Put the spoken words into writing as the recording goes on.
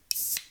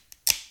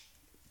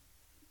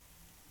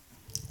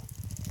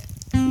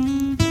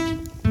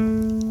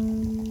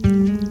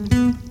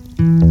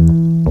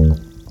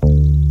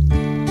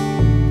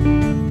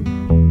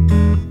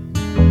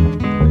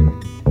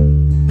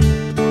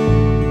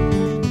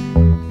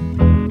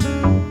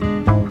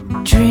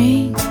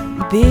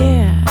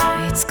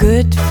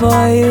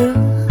for you.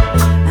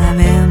 I'm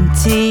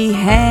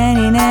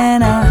empty-handed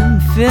and I'm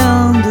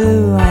feeling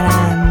blue, and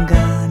I'm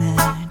gonna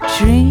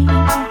dream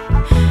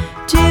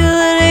till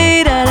the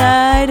day that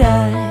I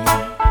die.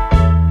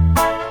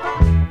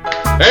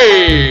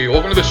 Hey,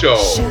 welcome to the show.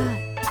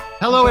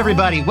 Hello,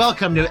 everybody.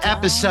 Welcome to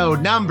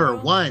episode number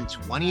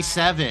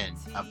 127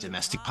 of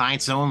Domestic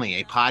Pints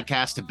Only, a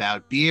podcast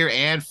about beer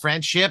and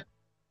friendship.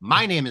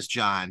 My name is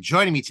John.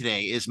 Joining me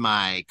today is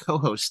my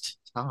co-host,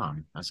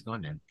 Tom. How's it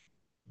going, man?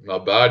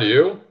 Not bad,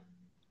 you?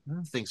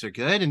 Well, things are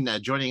good. And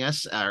joining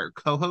us, our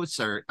co-hosts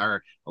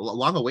are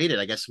long awaited.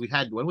 I guess we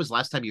had, when was the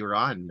last time you were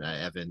on,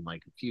 Evan?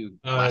 Like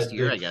last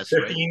year, I guess.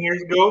 15 right?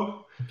 years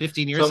ago?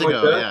 15 years Something ago.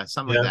 like that. Yeah,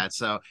 something like that.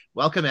 So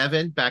welcome,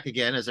 Evan, back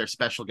again as our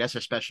special guest,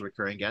 our special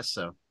recurring guest.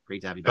 So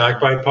great to have you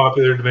back. Back by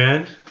popular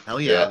demand.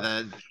 Hell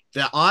yeah.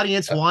 The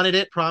audience wanted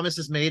it.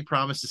 Promises made,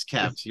 promises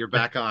kept. You're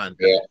back on.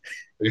 Yeah.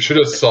 You should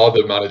have saw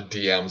the amount of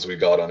DMs we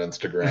got on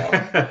Instagram.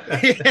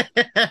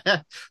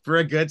 For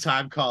a good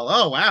time call.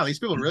 Oh, wow. These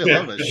people really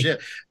love this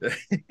shit.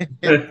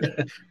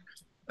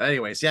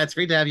 Anyways, yeah, it's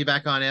great to have you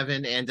back on,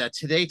 Evan. And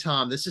today,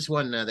 Tom, this is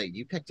one that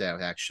you picked out,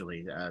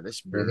 actually.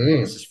 This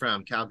is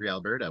from Calgary,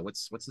 Alberta.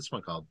 What's this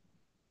one called?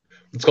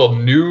 It's called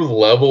New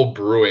Level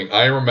Brewing.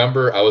 I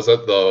remember I was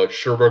at the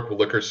Sherbrooke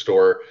liquor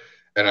store,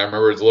 and I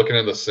remember I was looking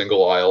in the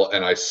single aisle,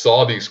 and I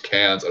saw these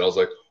cans, and I was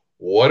like,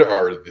 what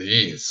are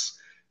these?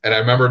 And I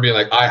remember being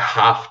like, I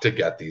have to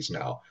get these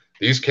now.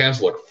 These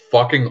cans look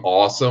fucking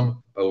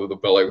awesome. Like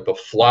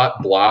the flat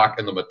black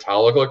and the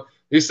metallic look.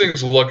 These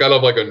things look out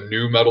of like a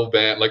new metal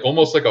band, like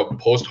almost like a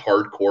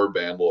post-hardcore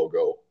band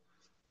logo.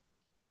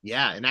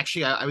 Yeah, and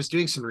actually, I was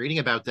doing some reading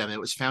about them. It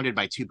was founded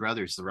by two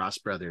brothers, the Ross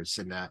brothers,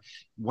 and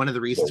one of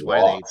the reasons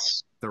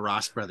the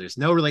Ross brothers,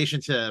 no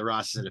relation to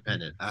Ross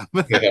Independent,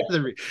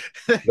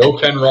 No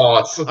Ken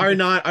Ross, our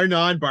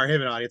non-bar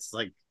Haven audience,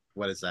 like,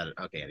 what is that?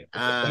 Okay,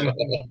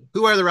 anyway.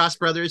 Who are the Ross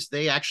brothers?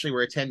 They actually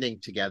were attending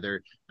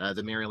together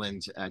the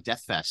Maryland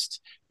Death Fest,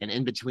 and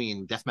in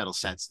between death metal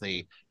sets,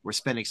 they were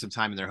spending some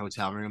time in their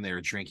hotel room. They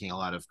were drinking a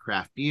lot of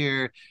craft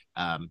beer,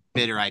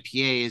 bitter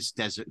IPAs,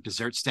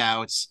 dessert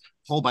stouts,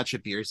 whole bunch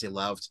of beers they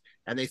loved,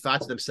 and they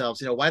thought to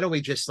themselves, why don't we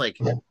just like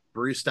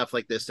brew stuff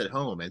like this at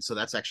home? And so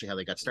that's actually how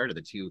they got started.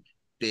 The two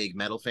big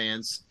metal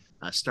fans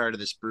started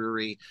this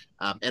brewery,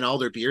 and all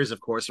their beers, of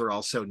course, are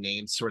also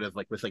named sort of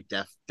like with like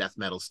death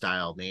metal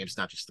style names,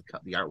 not just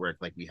the artwork.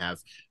 Like we have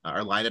our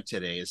lineup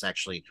today is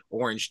actually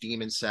Orange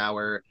Demon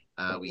Sour,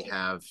 we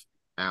have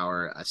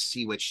our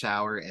Sea Witch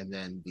Sour, and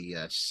then the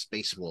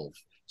Space Wolf.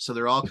 So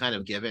they're all kind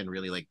of given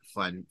really like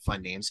fun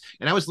names.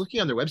 And I was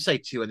looking on their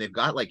website too, and they've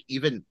got like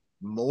even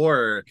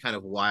more kind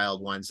of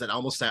wild ones that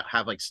almost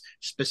have like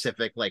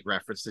specific like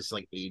references to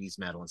like 80s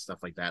metal and stuff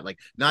like that, like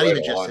not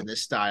even just in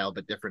this style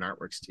but different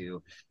artworks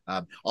too.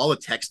 All the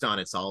text on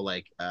it's all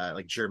like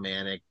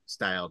Germanic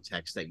style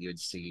text that you would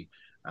see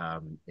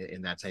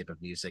in that type of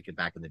music and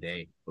back in the day.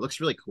 It looks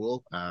really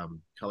cool.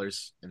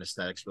 Colors and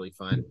aesthetics really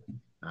fun.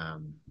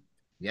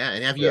 Yeah,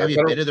 and have you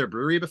been to their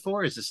brewery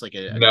before? Is this like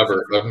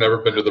never? I've never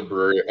been to the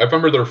brewery. I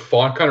remember their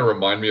font kind of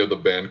remind me of the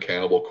band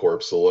Cannibal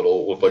Corpse a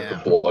little, with like the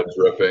blood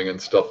dripping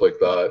and stuff like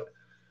that.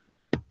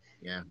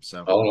 Yeah,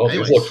 so I don't know.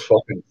 Anyways. These look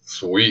fucking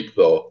sweet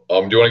though. Do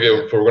you want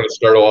to get? We're going to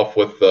start off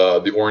with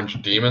the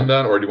Orange Demon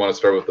then, or do you want to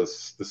start with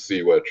the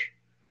Sea Witch?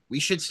 We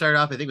should start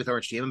off, I think, with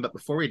Orange Demon, but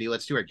before we do,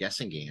 let's do our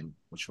guessing game.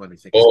 Which one do you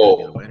think is going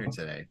to be the winner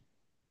today?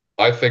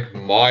 I think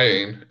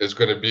mine is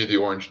going to be the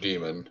Orange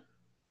Demon.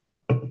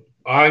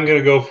 I'm going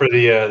to go for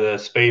the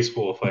Space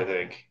Wolf, I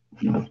think.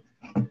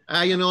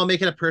 I'll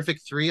make it a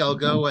perfect 3. I'll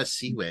go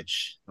Sea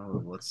Witch.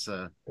 Oh, let's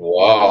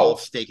wow,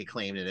 stake a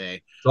claim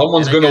today.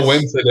 Someone's going to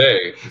win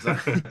today.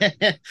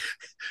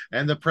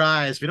 And the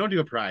prize, we don't do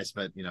a prize,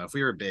 but if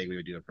we were big, we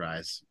would do a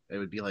prize. It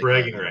would be like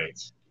bragging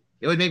rights.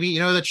 It would maybe,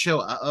 that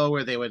show,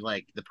 where they would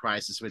like the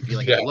prizes would be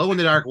like a glow in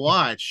the dark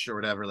watch or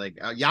whatever, like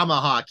a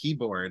Yamaha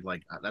keyboard.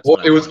 Like that's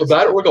it was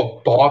that or like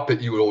a bop that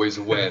you would always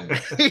win.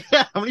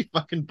 Yeah, how many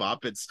fucking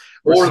boppets?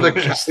 Or it was like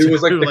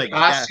the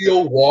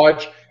Casio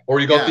watch, or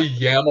you got the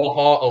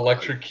Yamaha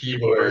electric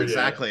keyboard.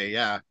 Exactly,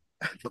 yeah.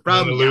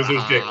 The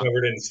losers get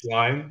covered in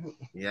slime.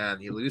 Yeah,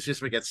 the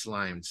losers would get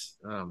slimed.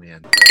 Oh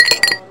man.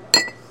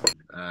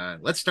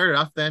 Let's start it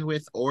off then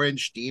with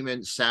Orange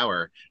Demon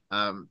Sour.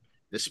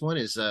 This one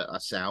is a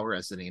sour,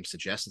 as the name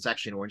suggests. It's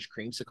actually an orange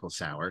creamsicle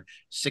sour,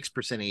 6%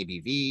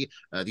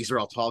 ABV. These are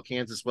all tall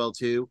cans as well,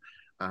 too.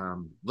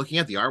 Looking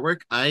at the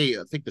artwork, I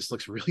think this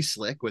looks really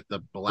slick with the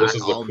black,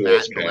 all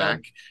matte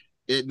black.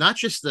 Not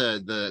just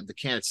the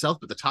can itself,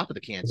 but the top of the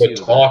can, too.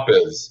 The top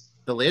is.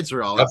 The lids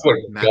are all. That's what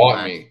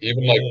got me.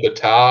 Even like the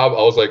tab,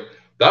 I was like,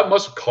 that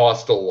must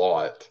cost a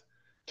lot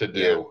to do.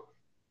 Yeah.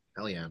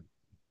 Hell yeah.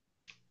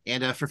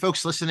 And for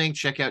folks listening,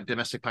 check out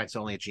Domestic Pints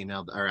Only at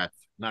Gmail, or at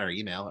not our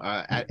email,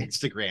 at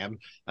Instagram,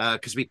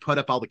 because we put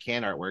up all the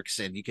can artworks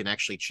and you can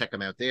actually check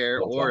them out there.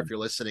 Or if you're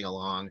listening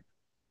along,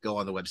 go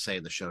on the website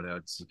in the show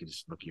notes. You can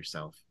just look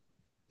yourself.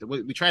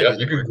 We try to.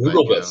 You can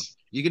Google this.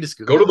 You can just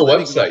go to the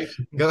website.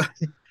 Go.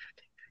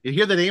 You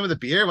hear the name of the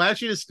beer? Why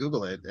don't you just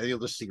Google it and you'll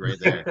just see right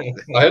there.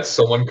 I had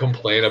someone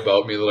complain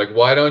about me. They're like,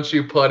 why don't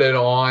you put it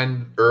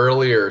on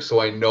earlier so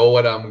I know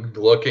what I'm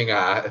looking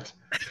at?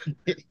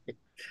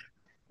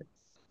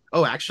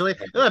 Oh, actually,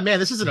 oh, man,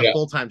 this isn't a Yeah.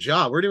 full-time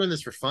job. We're doing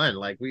this for fun.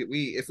 Like we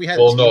if we had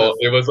a Well, team no,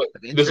 it was like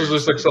of this was interns,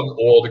 just like some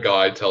old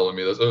guy telling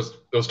me this. It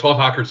was Tom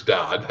Hacker's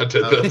dad that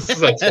did Oh. this.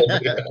 That's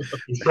what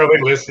He's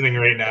probably listening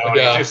right now. And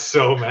Yeah. He's just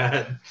so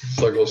mad.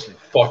 it's like those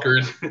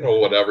fuckers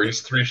or whatever.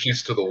 He's three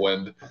sheets to the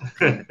wind.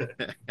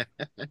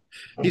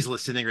 He's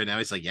listening right now.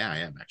 He's like, yeah, I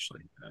am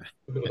actually.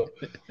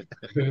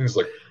 He's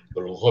like,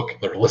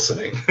 they're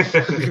listening.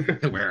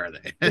 Where are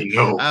they? They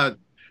know.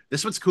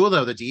 This one's cool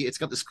though. It's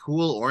got this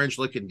cool orange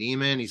looking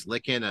demon. He's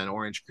licking an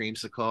orange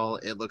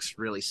creamsicle. It looks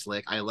really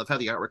slick. I love how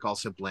the artwork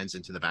also blends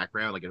into the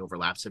background, like it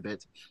overlaps a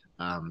bit.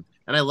 And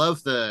I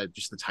love the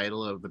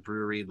title of the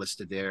brewery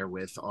listed there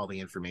with all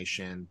the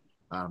information.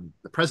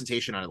 The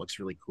presentation on it looks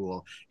really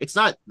cool. It's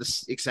not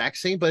the exact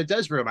same, but it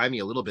does remind me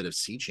a little bit of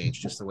Sea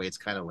Change, just the way it's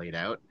kind of laid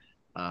out.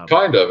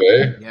 Kind of,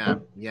 eh?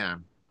 Yeah.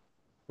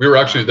 We were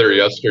actually there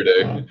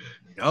yesterday.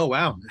 Oh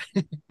wow.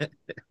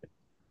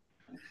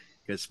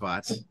 Good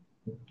spots.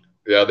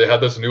 Yeah, they had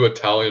this new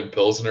Italian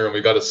Pilsner, and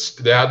they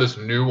had this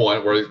new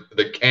one where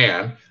the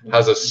can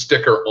has a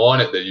sticker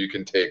on it that you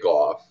can take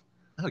off.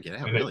 Oh,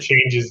 yeah, And really? it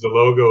changes the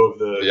logo of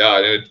the. Yeah,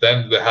 and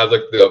then it has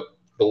like the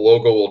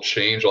logo will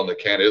change on the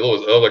can. I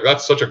was like,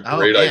 that's such a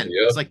great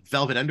idea. It's like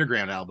Velvet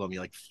Underground album. You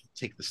like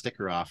take the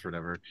sticker off or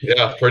whatever.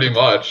 Yeah, pretty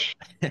much.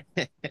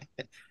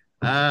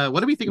 What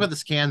do we think about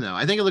this can though?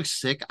 I think it looks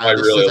sick. I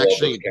really love this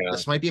can.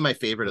 This might be my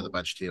favorite of the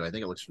bunch too. I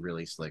think it looks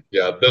really slick.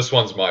 Yeah, this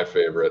one's my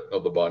favorite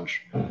of the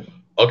bunch.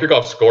 I'll kick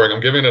off scoring. I'm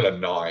giving it a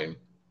 9.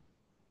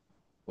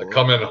 I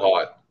come in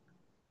hot.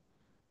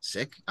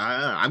 Sick.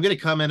 I'm gonna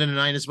come in at a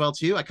 9 as well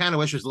too. I kind of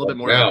wish there's a little bit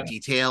more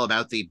detail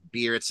about the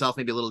beer itself,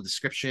 maybe a little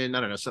description. I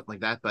don't know, something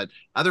like that. But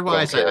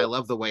otherwise, I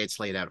love the way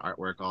it's laid out,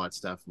 artwork, all that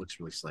stuff looks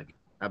really slick.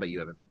 How about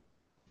you, Evan?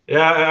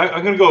 Yeah,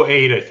 I'm gonna go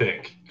 8. I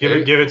think give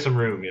it some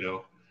room.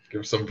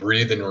 Give some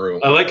breathing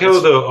room. I like how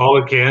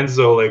all the cans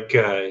though, like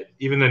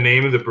even the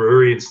name of the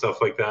brewery and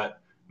stuff like that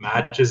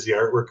matches the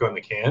artwork on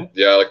the can.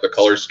 Yeah, like the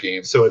color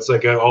scheme. So it's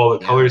like all the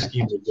color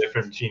schemes are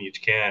different between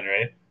each can,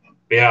 right?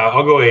 But yeah,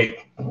 I'll go 8.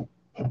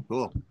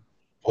 Cool.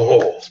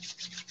 Oh,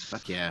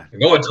 fuck yeah! You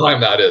know what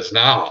time that is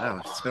now? Oh,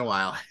 it's been a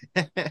while.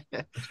 All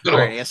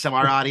right,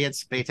 ASMR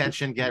audience, pay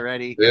attention, get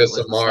ready.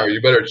 ASMR,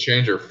 you better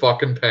change your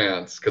fucking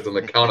pants because on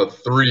the count of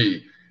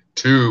 3,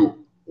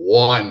 2,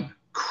 1,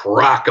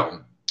 crack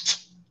them.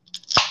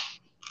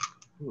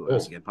 Ooh,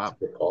 that's a good pop.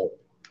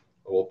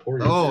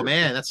 Oh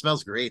man, that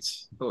smells great.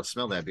 Oh,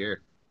 smell that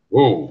beer.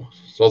 Ooh,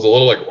 smells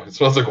it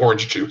smells like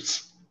orange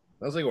juice.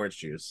 Smells like orange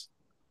juice.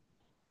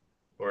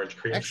 Orange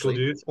cream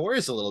juice.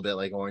 Pours a little bit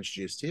like orange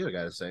juice too, I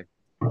gotta say.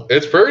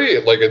 It's very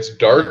it's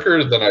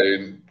darker than I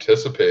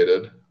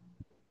anticipated.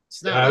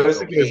 I was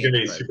thinking it was gonna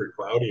be super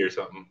cloudy or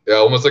something. Yeah,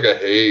 almost like a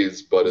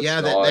haze, but it's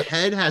not. The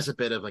head has a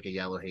bit of like a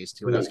yellow haze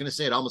to it. I was gonna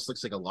say it almost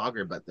looks like a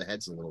lager, but the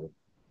head's a little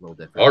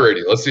different.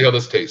 Alrighty, let's see how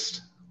this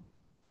tastes.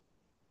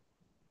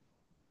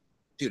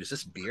 Dude, is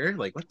this beer?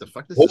 Like, what the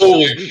fuck?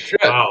 Holy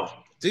shit!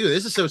 Wow, dude,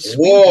 this is so sweet.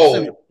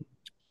 Whoa!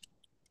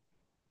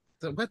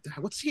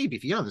 What's the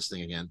ABV on this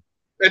thing again?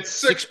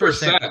 It's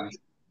 6%.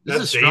 This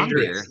is a strong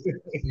beer,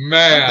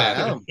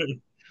 man.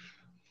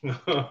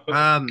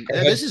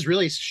 This is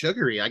really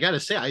sugary. I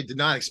gotta say, I did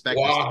not expect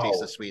this to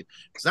taste this sweet.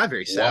 It's not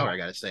very sour. I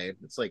gotta say,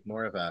 it's like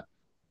more of a.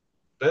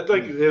 That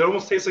it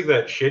almost tastes like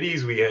that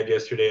shitties we had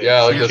yesterday.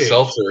 Yeah, like the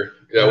seltzer.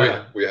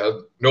 Yeah, we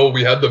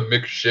had the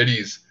mixed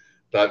shitties.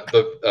 At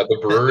the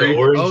brewery.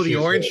 The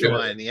orange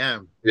one, yeah.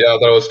 Yeah,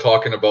 that I was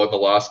talking about in the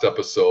last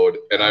episode.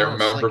 And I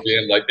remember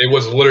being like, it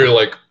was literally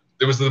like,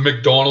 it was the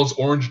McDonald's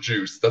orange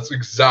juice. That's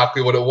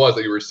exactly what it was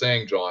that you were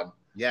saying, John.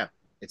 Yeah,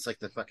 it's like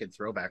the fucking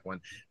throwback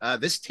one.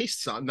 This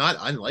tastes not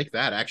unlike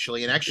that,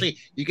 actually. And actually,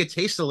 you could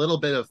taste a little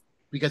bit of,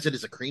 because it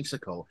is a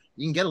creamsicle,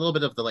 you can get a little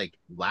bit of the like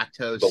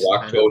lactose. The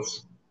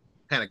lactose.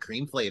 Kind of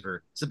cream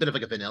flavor. It's a bit of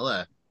like a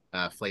vanilla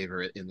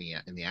flavor in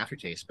the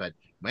aftertaste, but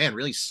man,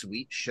 really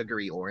sweet,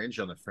 sugary orange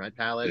on the front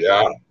palate.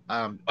 Yeah,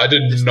 I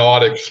did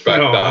not expect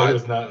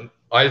that.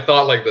 I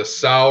thought like the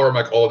sour. I'm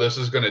like, oh, this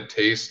is gonna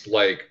taste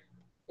like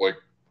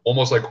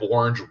almost like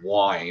orange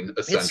wine.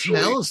 Essentially,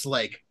 it smells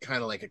like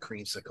kind of like a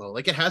creamsicle.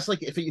 Like it has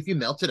like if you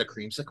melted a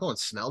creamsicle and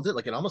smelled it,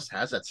 like it almost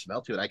has that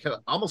smell to it. I could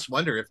almost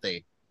wonder if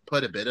they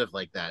put a bit of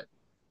like that,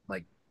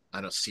 like I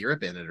don't know,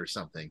 syrup in it or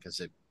something because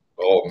it.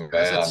 Oh man,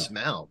 has that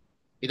smell.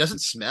 It doesn't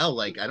smell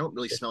like I don't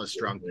really smell a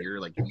strong beer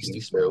like yeasty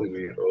smell.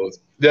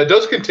 Yeah, it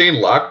does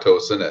contain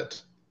lactose in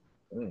it.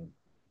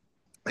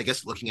 I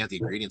guess looking at the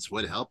ingredients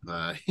would help.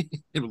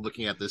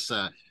 Looking at this,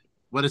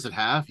 what does it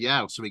have?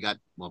 Yeah, so we got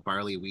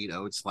barley, wheat,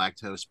 oats,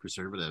 lactose,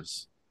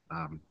 preservatives.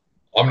 I'm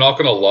not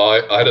gonna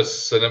lie, I had a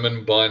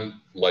cinnamon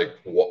bun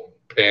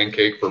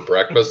pancake for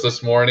breakfast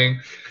this morning,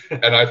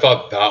 and I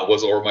thought that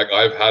was, or like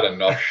I've had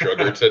enough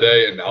sugar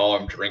today, and now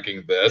I'm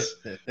drinking this.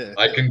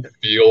 I can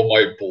feel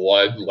my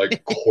blood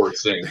like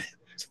coursing.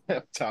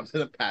 Tom's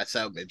gonna pass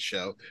out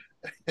mid-show.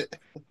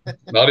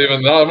 Not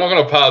even that. I'm not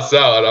gonna pass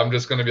out. I'm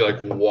just gonna be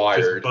like Just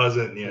wired.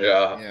 buzzing.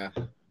 Yeah. Yeah.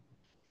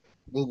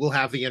 We'll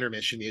have the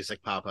intermission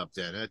music pop up.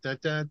 Yeah.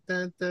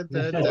 We'll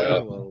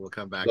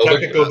come back. That was like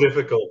Technical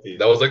difficulties.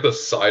 That was like the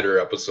cider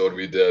episode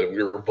we did.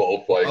 We were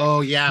both like, Oh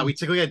yeah, we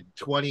took like a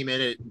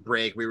 20-minute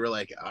break. We were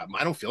like,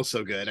 I don't feel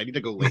so good. I need to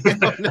go lay down.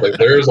 like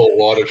there's a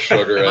lot of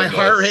sugar My in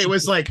heart this. rate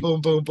was like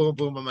boom, boom, boom,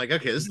 boom. I'm like,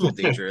 okay, this is a little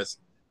dangerous.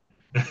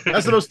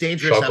 That's the most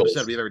dangerous Chuckles.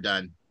 episode we've ever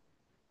done.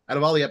 Out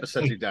of all the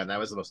episodes we've done, that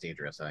was the most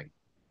dangerous, I think.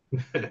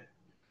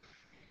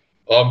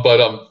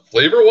 But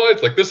flavor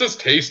wise, like this is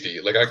tasty.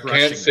 Like I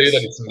can't say that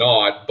Crushingness. it's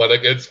not, but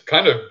like it's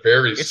kind of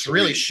very It's sweet.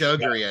 really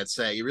sugary, I'd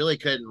say. You really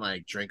couldn't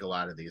like drink a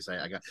lot of these.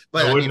 I got,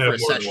 but I I mean, wouldn't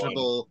for a have more than one.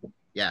 sessionable,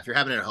 yeah, if you're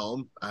having it at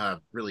home,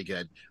 really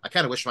good. I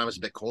kind of wish mine was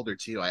a bit colder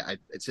too.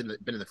 It's been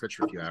in the fridge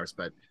for a few hours,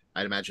 but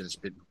I'd imagine it's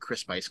been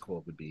crisp ice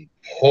cold would be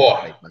Oh,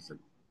 quite pleasant.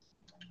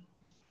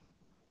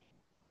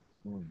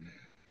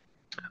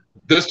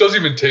 this doesn't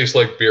even taste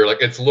like beer.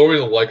 Like it's literally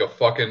like a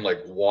fucking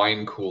like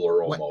wine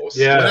cooler almost.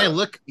 Yeah. When I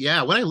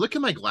look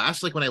in my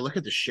glass, like when I look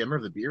at the shimmer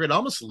of the beer, it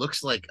almost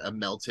looks like a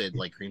melted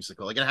like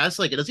creamsicle. Like it has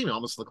like it doesn't even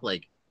almost look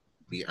like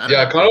beer. I don't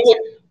Yeah, know. kind of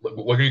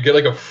like when you get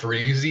like a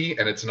freezy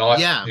and it's not.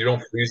 Yeah. You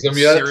don't freeze them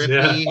yet. Syrupy.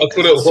 Yeah, that's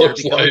what it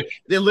looks Syrupy color. like.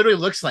 It literally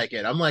looks like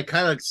it. I'm like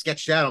kind of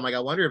sketched out. I'm like, I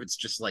wonder if it's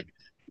just like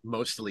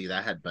mostly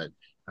that, but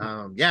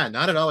yeah,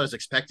 not at all as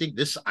expecting.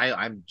 This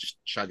I'm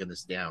just chugging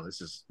this down. This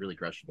is really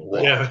crushable.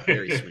 But Yeah.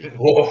 very sweet.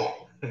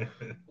 Whoa.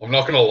 I'm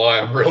not gonna lie,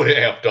 I'm really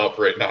amped up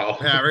right now.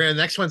 Yeah, the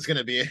next one's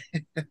gonna be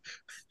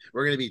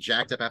we're gonna be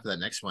jacked up after that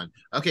next one.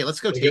 Okay, let's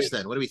go taste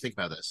then. What do we think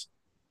about this?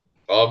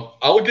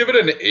 I'll give it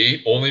an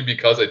 8 only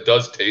because it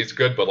does taste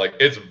good, but like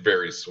it's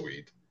very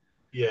sweet.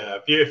 Yeah,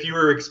 if you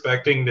were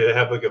expecting to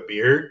have like a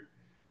beer,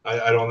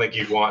 I don't think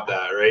you'd want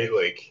that, right?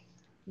 Like,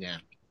 Yeah.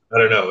 I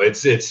don't know.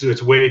 It's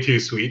way too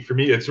sweet for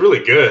me. It's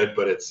really good,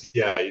 but it's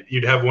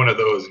you'd have one of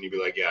those and you'd be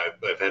like, yeah,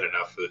 I've had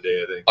enough for the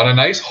day, I think. On a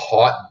nice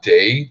hot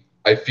day,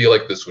 I feel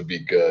like this would be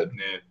good.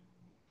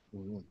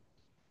 Yeah.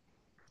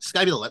 It's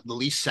gotta be the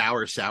least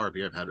sour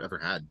beer I've ever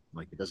had.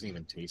 Like it doesn't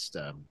even taste.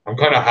 I'm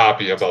kind of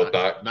happy about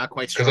that Not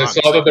quite strong. because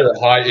I saw that they're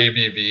high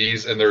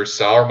ABVs and they're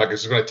sour. I'm like,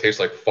 this is gonna taste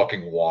like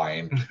fucking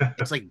wine.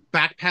 It's like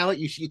back palate.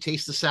 You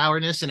taste the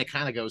sourness and it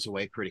kind of goes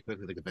away pretty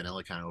quickly. Like the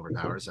vanilla kind of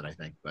overpowers it, I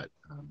think. But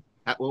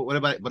what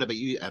about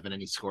you, Evan?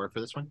 Any score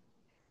for this one?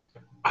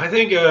 I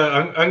think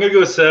I'm gonna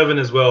go 7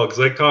 as well because,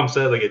 like Tom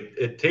said, like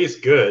it tastes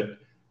good,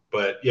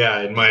 but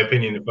yeah, in my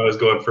opinion, if I was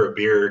going for a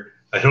beer,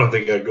 I don't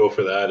think I'd go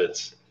for that.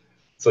 It's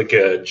like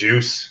a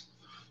juice.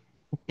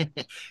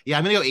 Yeah,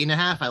 I'm gonna go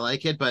 8.5. I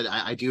like it, but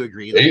I do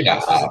agree.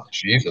 8.5.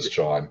 Jesus,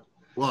 John.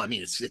 Well, I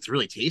mean, it's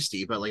really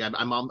tasty, but like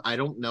I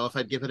don't know if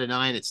I'd give it a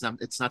 9. It's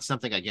not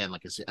something, again,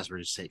 like as we're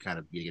just saying, kind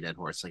of being a dead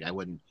horse. Like I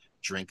wouldn't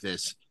drink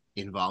this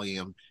in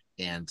volume,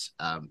 and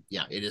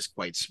yeah, it is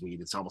quite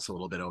sweet. It's almost a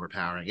little bit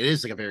overpowering. It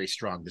is like a very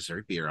strong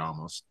dessert beer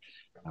almost.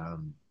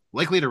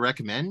 Likely to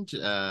recommend.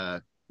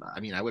 I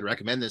mean, I would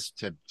recommend this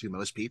to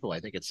most people. I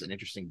think it's an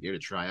interesting beer to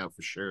try out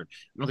for sure.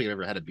 I don't think I've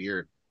ever had a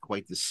beer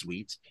quite this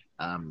sweet,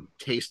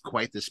 taste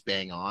quite this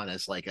bang on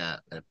as like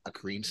a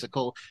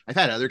creamsicle. I've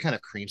had other kind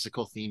of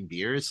creamsicle themed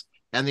beers,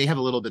 and they have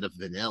a little bit of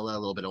vanilla, a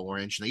little bit of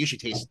orange, and they usually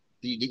taste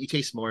you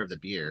taste more of the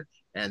beer.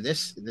 And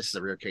this is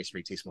a rare case where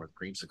you taste more of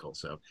the creamsicle.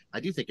 So I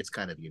do think it's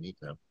kind of unique,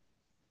 though.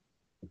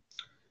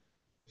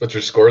 What's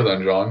your score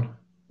then, John?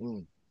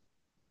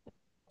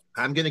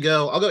 I'll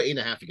go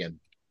 8.5 again.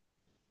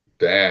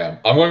 Damn.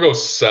 I'm gonna go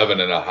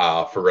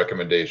 7.5 for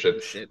recommendation.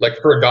 Shit.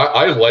 Like for a guy,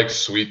 I like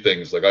sweet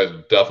things. Like I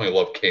definitely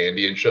love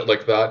candy and shit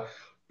like that.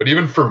 But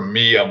even for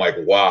me, I'm like,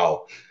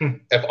 wow.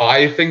 If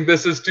I think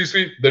this is too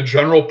sweet, the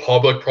general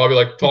public probably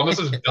like, Tom, this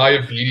is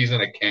diabetes in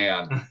a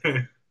can.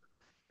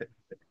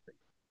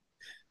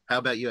 How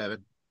about you,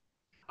 Evan?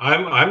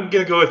 I'm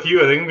gonna go with you.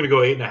 I think I'm gonna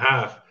go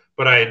 8.5.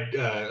 But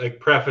I'd like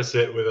preface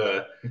it with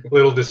a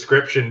little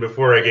description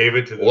before I gave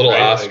it to them. A little right?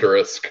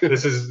 asterisk. Like,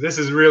 this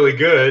is really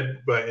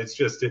good, but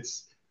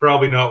it's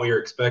probably not what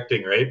you're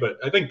expecting, right? But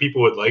I think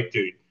people would like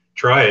to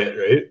try it,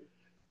 right?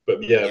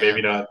 But yeah,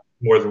 maybe not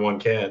more than one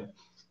can.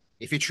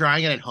 If you're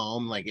trying it at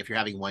home, like if you're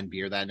having one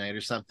beer that night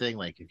or something,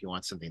 like if you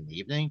want something in the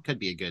evening, could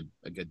be a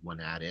good one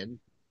to add in.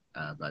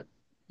 But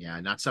yeah,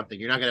 not something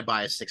you're not going to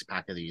buy a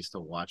 6-pack of these to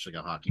watch like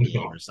a hockey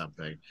game or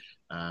something.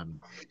 All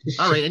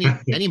right,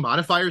 any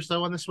modifiers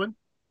though on this one?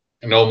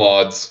 No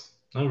mods.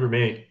 Not for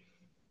me.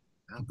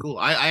 Oh, cool.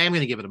 I am going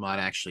to give it a mod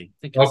actually.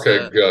 I think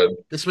Okay, good.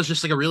 This was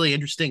just like a really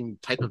interesting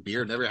type of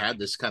beer. Never had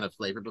this kind of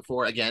flavor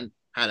before. Again,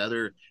 had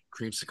other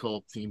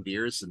creamsicle themed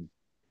beers and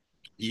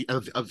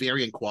of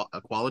varying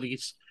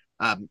qualities.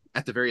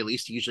 At the very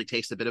least, you usually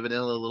taste a bit of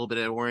vanilla, a little bit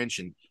of orange,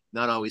 and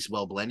not always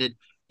well blended.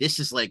 This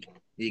is like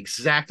the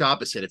exact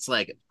opposite. It's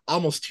like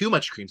almost too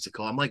much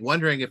creamsicle. I'm like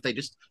wondering if they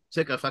just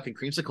took a fucking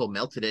creamsicle,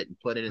 melted it, and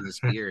put it in this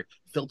beer,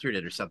 filtered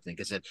it or something.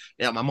 Because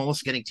I'm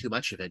almost getting too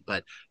much of it.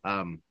 But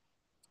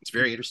it's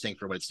very interesting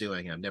for what it's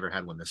doing. I've never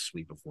had one this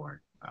sweet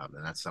before,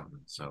 and that's something.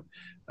 So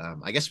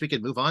I guess we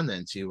could move on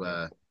then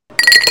to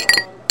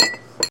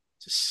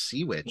to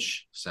Sea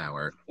Witch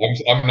Sour.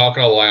 I'm not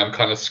gonna lie, I'm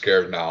kind of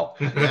scared now.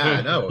 Yeah,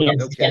 I know. I'm,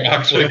 No I'm kidding.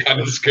 actually kind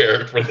of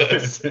scared for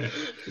this. And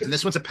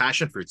this one's a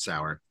passion fruit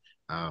sour.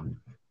 Hope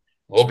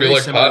you very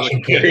like similar passion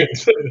looking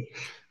fruit.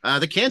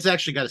 the can's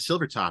actually got a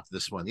silver top to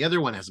this one. The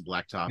other one has a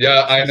black top.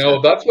 Yeah, This I one's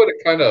know. got That's what it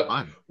kind of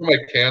fun. for my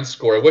can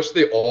score. I wish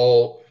they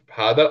all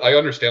had that. I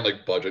understand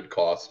like budget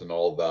costs and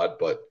all of that,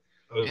 but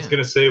I was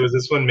gonna say, was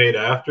this one made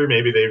after?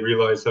 Maybe they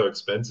realized how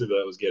expensive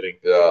that was getting.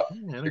 yeah, I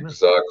don't know.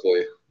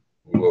 exactly.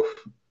 Woof.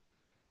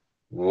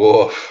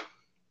 Woof.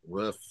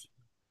 Woof.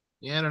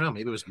 Yeah, I don't know.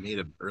 Maybe it was made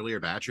an earlier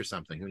batch or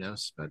something. Who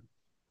knows? But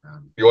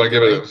You want to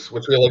either give way. it?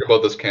 What do you like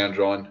about this can,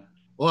 John?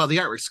 Well, the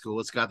artwork's cool.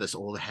 It's got this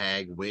old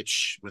hag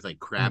witch with like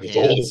crab It's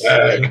old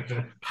hands,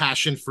 hag.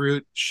 passion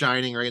fruit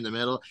shining right in the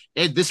middle.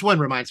 This one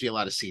reminds me a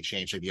lot of Sea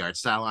Change, like the art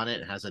style on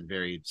it. It has a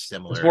very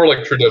similar. It's more like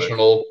look.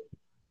 traditional.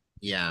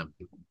 Yeah.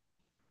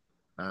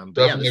 But yeah,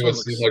 Definitely this would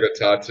one seem looks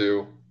like a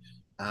tattoo.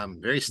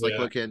 very slick Yeah.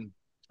 looking.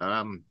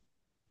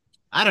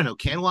 I don't know.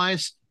 Can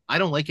wise, I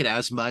don't like it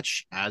as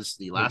much as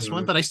the last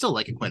one, but I still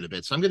like it quite a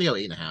bit. So I'm gonna go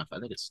 8.5. I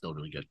think it's still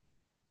really good.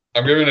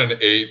 I'm giving it an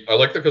 8. I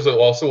like that because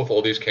also with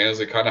all these cans,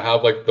 they kind of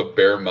have like the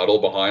bare metal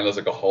behind as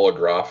like a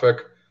holographic.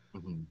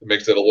 Mhm. It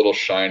makes it a little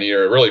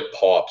shinier. It really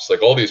pops.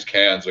 Like all these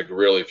cans, like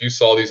really, if you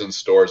saw these in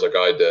stores like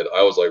I did,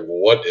 I was like,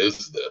 what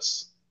is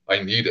this?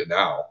 I need it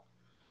now.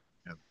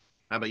 Yeah.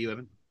 How about you,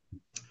 Evan?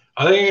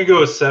 I think I'm gonna go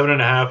with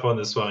 7.5 on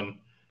this one.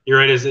 You're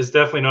right; it's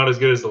definitely not as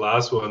good as the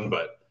last one,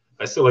 but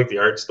I still like the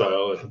art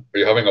style. And Are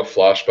you having a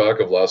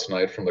flashback of last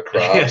night from the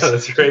yeah, crabs?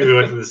 that's right. We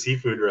went to the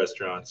seafood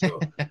restaurant, so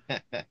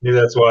maybe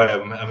that's why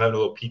I'm having a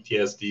little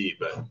PTSD.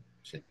 But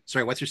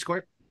Sorry, what's your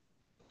score?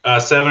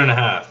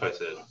 7.5, I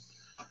said.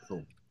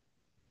 Cool.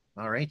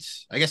 All right.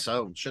 I guess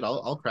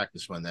I'll crack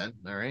this one then.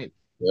 All right.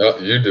 Yeah,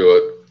 you do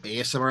it.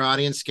 ASMR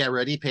audience, get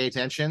ready, pay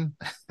attention.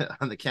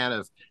 On the count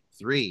of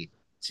 3,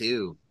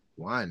 2,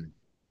 1,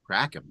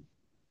 crack them.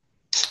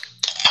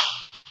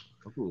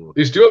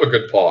 These do have a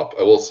good pop.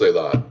 I will say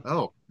that.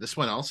 Oh, this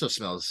one also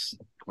smells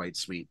quite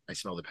sweet. I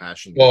smell the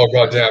passion. Oh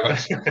god damn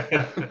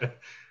it!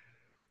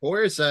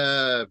 Pours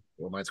well,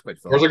 mine's quite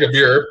foamy. Pours like a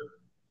beer.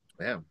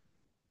 Yeah,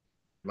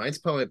 mine's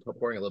pouring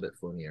a little bit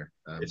foamier.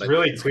 It's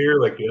really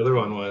clear, like the other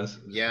one was.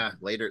 Yeah,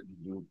 later,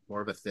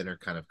 more of a thinner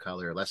kind of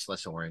color, less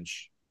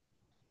orange.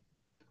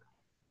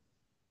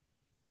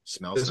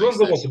 Smells. This nice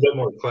one's almost a bit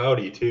more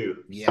cloudy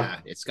too. Yeah,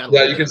 it's got.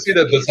 Yeah, you can see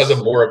that this has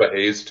a more of a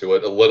haze to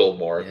it, a little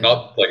more. Yeah.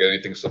 Not like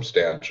anything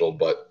substantial,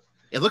 but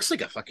it looks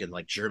like a fucking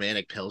like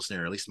Germanic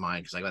Pilsner, or at least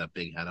mine, because I got a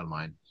big head on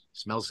mine.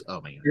 Smells.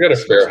 Oh man, you got a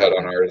fair head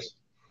on ours.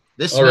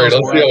 This All right, smells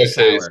let's more see how like it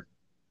sour. tastes.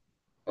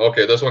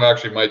 Okay, this one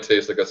actually might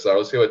taste like a sour.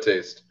 Let's see how it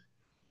tastes.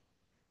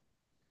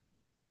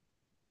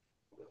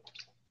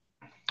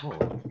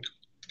 Oh.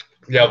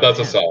 Yeah, that's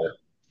man. a sour.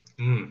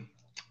 Mm.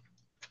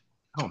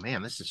 Oh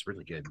man, this is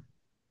really good.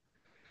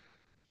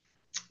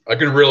 I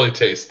can really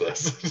taste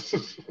this.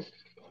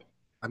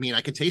 I mean,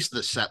 I can taste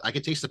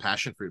the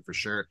passion fruit for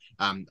sure.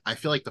 I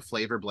feel like the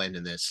flavor blend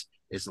in this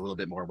is a little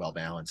bit more well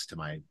balanced to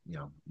my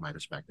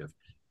perspective.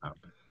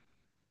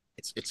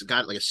 It's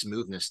got like a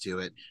smoothness to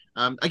it.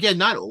 Again,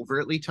 not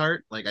overtly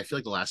tart. Like I feel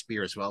like the last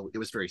beer as well, it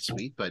was very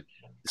sweet, but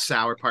the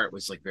sour part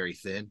was like very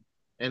thin.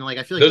 And like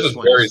I feel like this is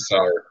very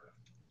sour.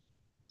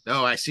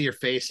 Oh, I see your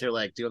face. You're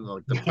like doing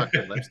the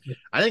puckered lips.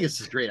 I think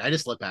this is great. I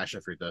just love passion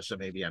fruit though, so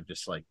maybe I'm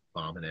just like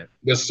bombing it.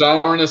 The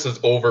sourness is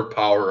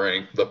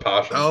overpowering the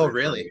passion. Oh, fruit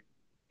really?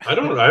 I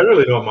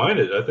really don't mind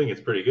it. I think it's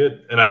pretty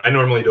good, and I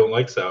normally don't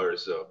like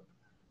sours, so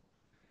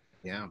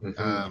yeah.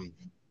 Mm-hmm.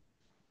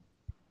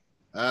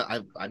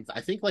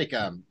 I think like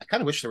I kind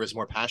of wish there was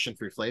more passion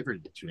fruit flavor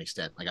to an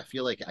extent. Like I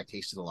feel like I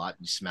taste it a lot.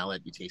 You smell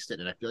it, you taste it,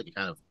 and I feel like it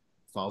kind of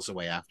falls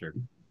away after.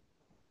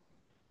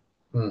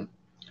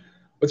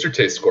 What's your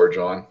taste score,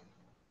 John?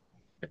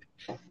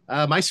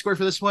 My score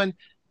for this one,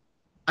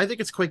 I think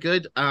it's quite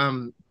good.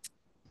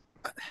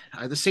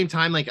 At the same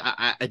time, like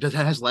it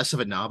has less of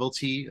a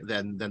novelty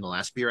than the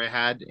last beer I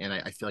had, and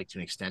I feel like to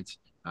an extent,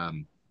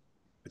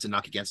 it's a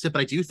knock against it.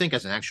 But I do think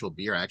as an actual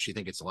beer, I actually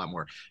think it's a lot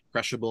more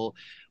crushable.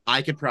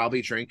 I could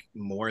probably drink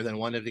more than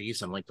one of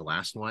these, unlike the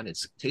last one. It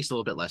tastes a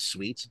little bit less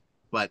sweet,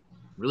 but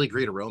really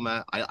great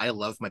aroma. I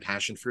love my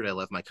passion fruit. I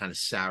love my kind of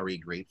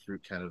soury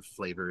grapefruit kind of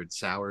flavored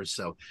sours.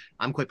 So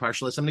I'm quite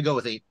partial. I'm gonna go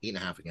with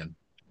 8.5 again.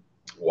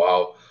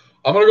 Wow,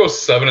 I'm gonna go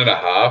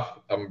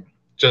 7.5.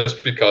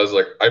 Just because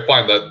like I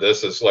find that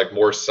this is like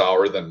more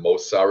sour than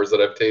most sours that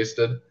I've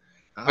tasted.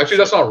 Actually,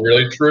 that's not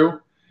really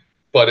true,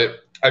 but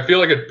I feel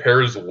like it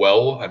pairs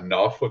well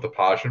enough with the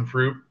passion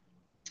fruit.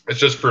 It's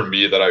just for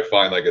me that I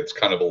find like it's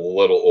kind of a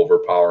little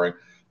overpowering.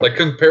 Like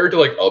compared to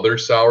like other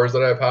sours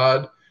that I've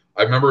had,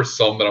 I remember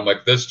some that I'm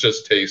like, this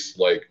just tastes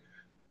like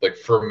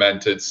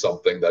fermented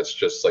something that's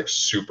just like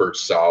super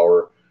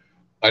sour.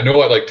 I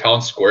know at like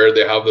Town Square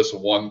they have this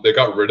one, they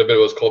got rid of it. It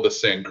was called the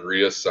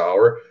Sangria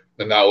Sour.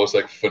 And that was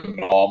like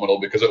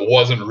phenomenal because it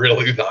wasn't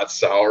really that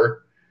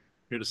sour.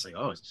 You're just like,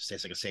 oh, it just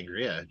tastes like a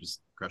sangria,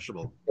 just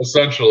crushable.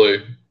 Essentially.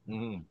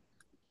 Mm-hmm.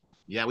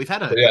 Yeah, we've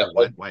had a yeah,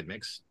 wide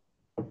mix.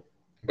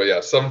 But yeah,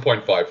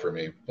 7.5 for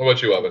me. What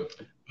about you, Evan?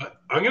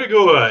 I'm gonna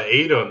go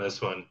 8 on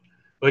this one.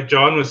 Like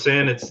John was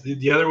saying, it's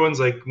the other one's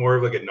like more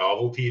of like a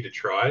novelty to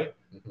try,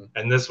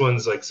 and this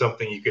one's like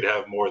something you could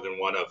have more than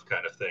one of,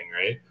 kind of thing,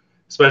 right?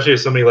 Especially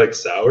if somebody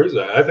likes sours.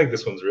 I think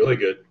this one's really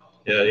good.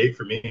 Yeah, 8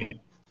 for me.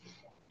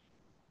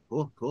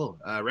 Cool.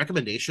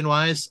 Recommendation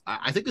wise,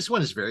 I think this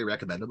one is very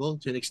recommendable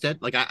to an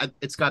extent. Like,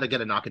 it's got to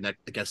get a knock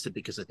against it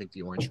because I think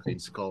the orange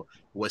creamsicle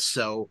was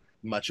so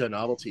much a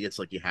novelty. It's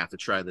like you have to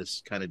try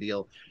this kind of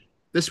deal.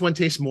 This one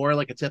tastes more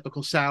like a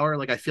typical sour.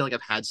 Like, I feel like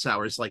I've had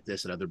sours like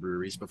this at other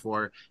breweries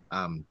before.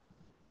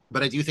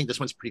 But I do think this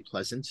one's pretty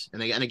pleasant.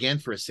 And again,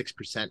 for a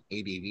 6%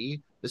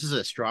 ABV, this is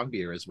a strong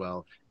beer as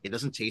well. It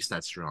doesn't taste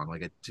that strong.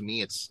 Like, to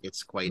me,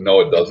 it's quite.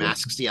 No, it It doesn't.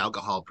 masks the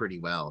alcohol pretty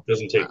well.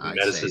 Doesn't take I'd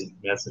say.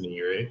 medicine,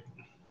 right?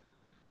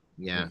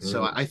 Yeah.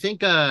 So I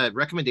think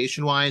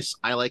recommendation wise,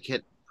 I like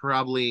it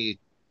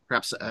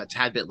perhaps a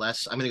tad bit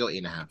less. I'm gonna go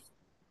 8.5.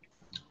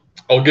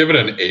 I'll give it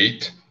an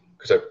 8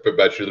 because I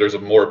bet you there's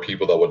more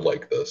people that would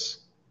like this.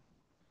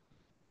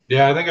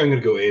 Yeah, I think I'm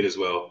gonna go 8 as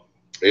well.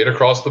 8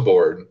 across the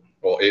board.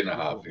 Well,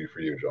 8.5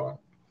 for you, John.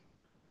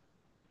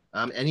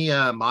 Any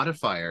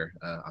modifier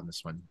on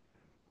this one?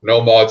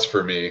 No mods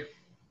for me.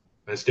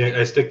 I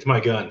stick to my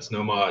guns.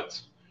 No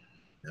mods.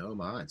 No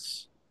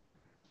mods.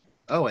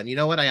 Oh, and you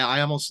know what?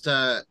 I almost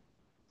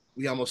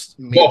we almost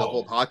made the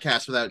whole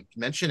podcast without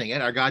mentioning it.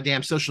 Our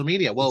goddamn social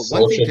media. Well,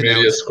 one thing to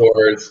note,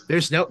 scores.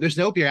 There's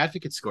no beer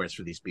advocate scores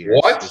for these beers.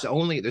 What?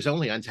 There's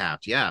only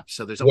Untapped. Yeah.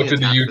 So there's What only. did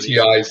the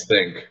UTIs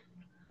think?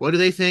 What do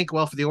they think?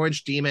 Well, for the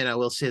Orange Demon, I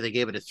will say they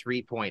gave it a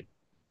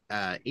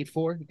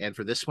 3.84, and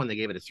for this one, they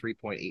gave it a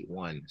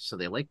 3.81. So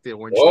they like the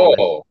Orange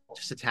Demon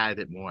just a tad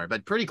bit more,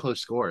 but pretty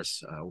close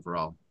scores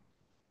overall.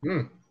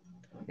 Yeah.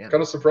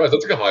 Kind of surprised.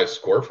 That's like a high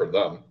score for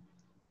them.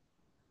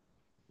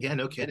 Yeah,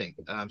 no kidding.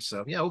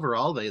 So yeah,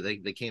 overall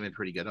they came in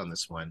pretty good on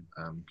this one.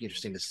 Be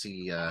interesting to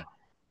see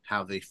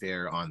how they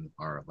fare on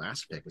our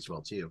last pick as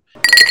well too.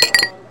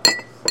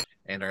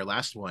 And our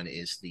last one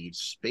is the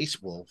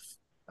Space Wolf.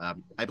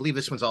 I believe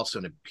this one's also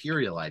an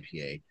Imperial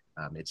IPA.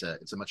 It's a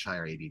much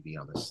higher ABV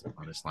on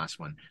this last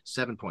one,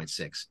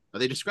 7.6. But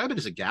they describe it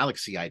as a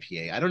Galaxy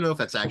IPA. I don't know if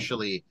that's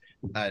actually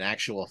an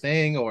actual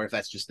thing or if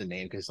that's just the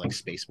name because like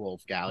Space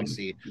Wolf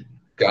Galaxy.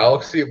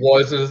 Galaxy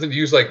was it doesn't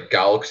use like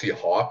Galaxy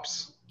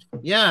hops.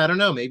 Yeah, I don't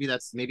know. Maybe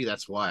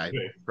that's why.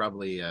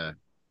 Probably. I'm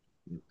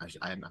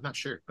not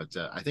sure, but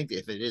I think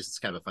if it is, it's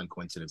kind of a fun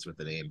coincidence with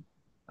the name.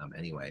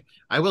 Anyway,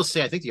 I will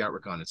say I think the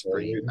artwork on it's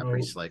pretty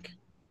slick.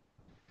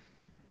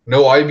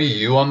 No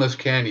IBU on this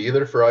can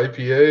either for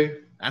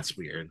IPA. That's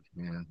weird.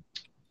 Yeah,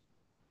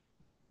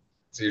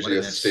 it's usually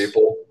a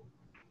staple.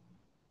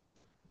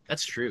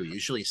 That's true. You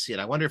usually see it.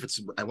 I wonder if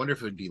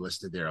it would be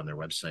listed there on their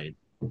website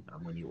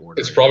when you order.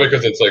 It's probably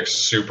because it's like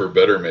super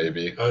bitter,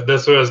 maybe.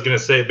 That's what I was gonna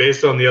say.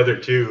 Based on the other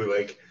two,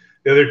 like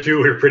the other two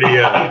were pretty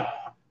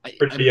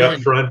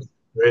upfront.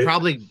 Right?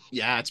 Probably,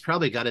 yeah. It's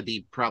probably got to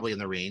be in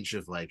the range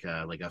of like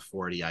a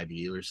 40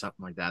 IBU or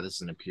something like that. This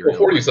is an Imperial. Well,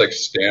 40 is like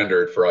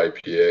standard for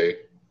IPA.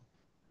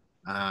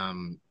 I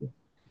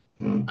think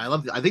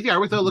the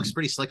artwork though looks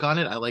pretty slick on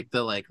it. I like the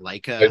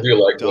Leica. I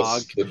do like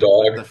dog, the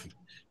dog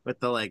with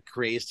the like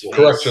crazed face.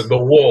 Correction, the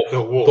wolf.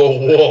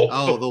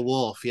 Oh, the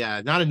wolf.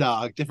 Yeah, not a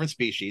dog. Different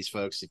species,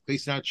 folks. If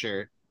please not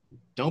sure,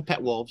 don't pet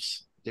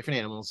wolves. Different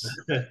animals.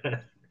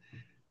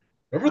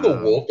 Remember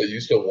the wolf that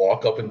used to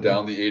walk up and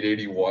down the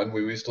 881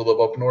 we used to live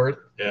up north?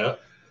 Yeah.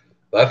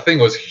 That thing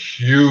was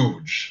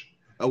huge.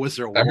 Oh, was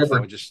there a wolf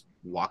that would just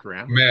walk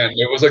around? Man,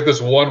 it was like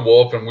this one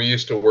wolf, and we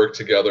used to work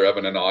together,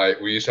 Evan and I.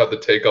 We used to have to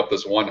take up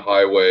this one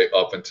highway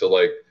up until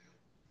like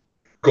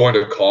going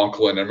to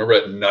Conklin. I remember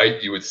at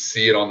night you would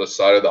see it on the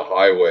side of the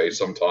highway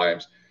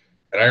sometimes.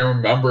 And I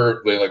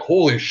remember being like,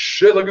 holy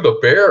shit, look at the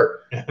bear.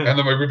 And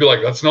then we'd be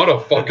like, that's not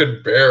a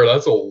fucking bear,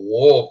 that's a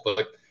wolf.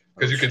 Like,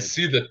 because you could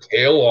see the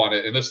tail on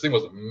it, and this thing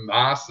was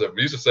massive.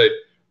 We used to say,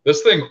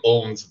 this thing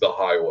owns the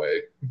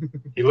highway.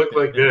 He looked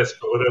like this,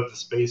 but without the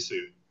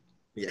spacesuit.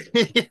 Yeah.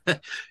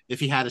 If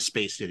he had a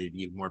spacesuit, he'd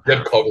be more powerful. He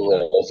had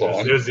coveralls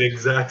on. It was the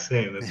exact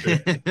same. That's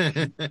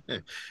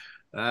right.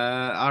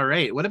 All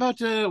right. What about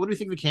what do we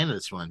think of the can of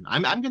this one?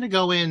 I'm gonna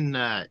go in.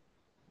 I'm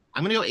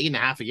gonna go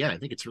 8.5 again. I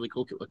think it's a really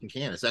cool looking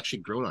can. It's actually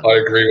grown on. I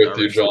agree with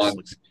you, John.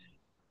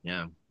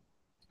 Yeah.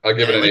 I'll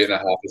give it an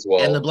 8.5 as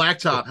well. And the black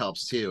top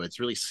helps too.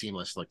 It's really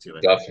seamless look to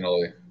it.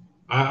 Definitely.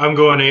 I'm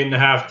going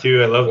 8.5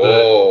 too. I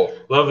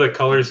love the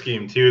color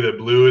scheme too. The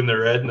blue and the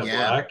red and the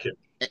black.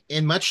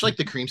 And much like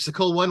the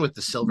creamsicle one with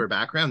the silver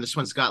background, this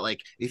one's got like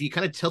if you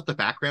kind of tilt the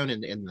background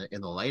in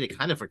the light, it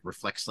kind of like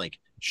reflects like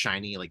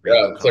shiny like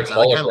rainbow it's like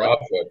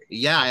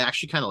holographic. I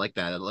actually kind of like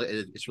that.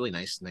 It's really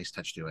nice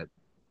touch to it.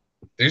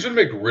 These would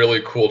make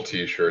really cool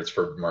T-shirts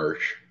for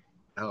merch.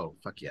 Oh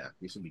fuck yeah,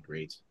 these would be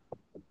great.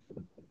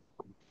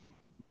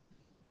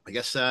 I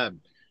guess I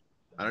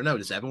don't know.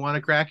 Does Evan want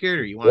to crack it,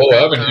 or you want? Well,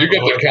 Evan, you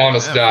get to count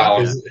us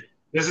down.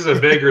 This is a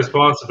big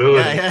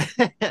responsibility. Yeah.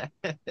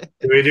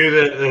 Do we do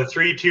the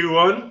 3, 2,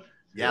 1?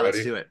 Yeah,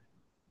 let's do it.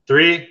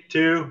 3,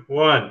 2,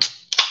 1.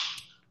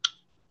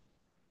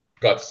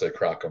 Got to say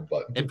crack 'em,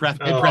 but In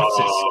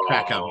parenthesis,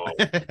 crack 'em.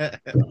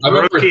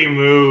 Rookie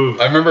move.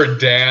 I remember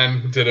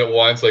Dan did it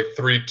once, like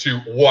 3, 2,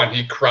 1.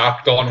 He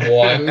cracked on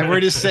one. And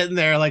we're just sitting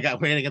there like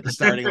waiting at the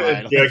starting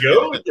line. Do I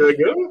go? Do I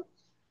go?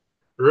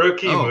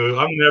 Rookie Oh. move.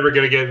 I'm never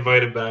gonna get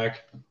invited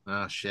back.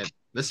 Oh shit!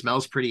 This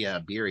smells pretty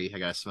beery. I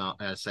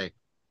gotta say,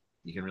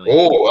 you can really.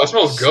 Oh, that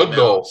smells good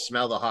though.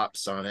 Smell the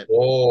hops on it.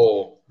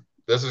 Oh,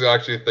 this is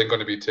actually, I think, going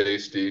to be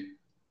tasty.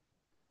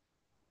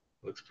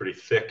 Looks pretty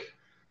thick.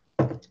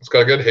 It's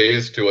got a good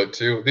haze to it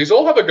too. These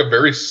all have like a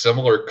very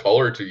similar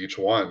color to each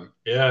one.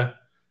 Yeah.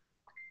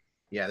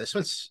 Yeah, this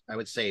one's, I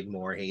would say,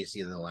 more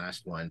hazy than the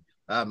last one.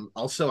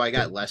 Also, I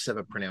got less of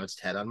a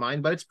pronounced head on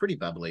mine, but it's pretty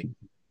bubbly.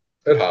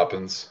 It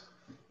happens.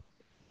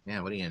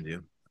 Yeah, what are you gonna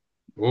do?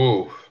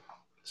 Ooh.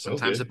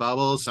 Sometimes Okay. it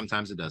bubbles,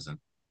 sometimes it doesn't.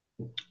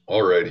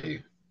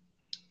 Alrighty.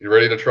 You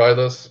ready to try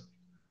this?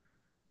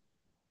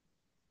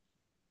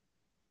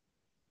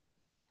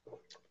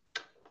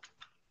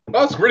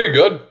 That's pretty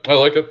good. I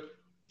like it.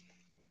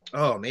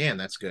 Oh man,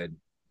 that's good.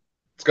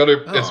 It's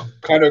Oh.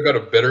 kind of got a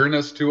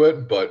bitterness to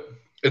it, but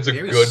it's a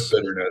Very good s-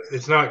 bitterness.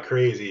 It's not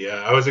crazy.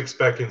 Yeah, I was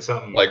expecting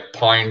something Like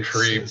pine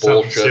tree something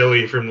bullshit.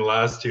 silly from the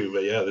last two,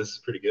 but yeah, this is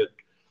pretty good.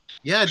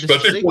 Yeah, just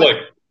Especially say for what-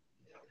 like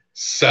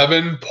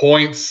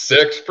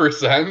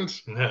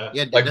 7.6%. Yeah.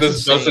 yeah, it Like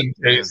this say, doesn't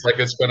taste like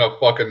it's gonna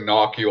fucking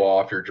knock you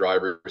off your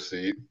driver's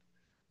seat.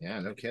 Yeah,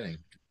 no kidding.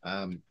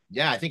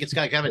 Yeah, I think it's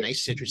got kind of a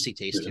nice citrusy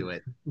taste to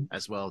it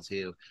as well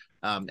too.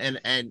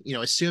 And you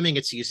know, assuming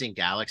it's using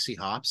Galaxy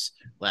hops,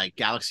 like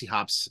Galaxy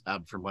hops,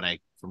 from what I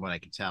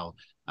can tell,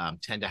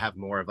 tend to have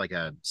more of like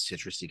a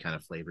citrusy kind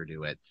of flavor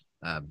to it.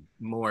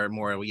 More,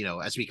 you know,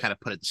 as we kind of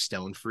put it, the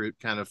stone fruit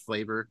kind of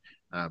flavor.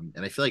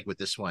 And I feel like with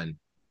this one,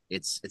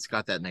 it's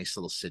got that nice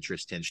little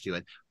citrus tinge to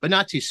it, but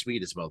not too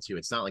sweet as well too.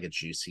 It's not like a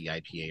juicy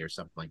IPA or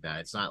something like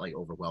that. It's not like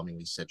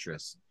overwhelmingly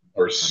citrus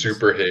Or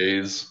super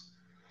haze.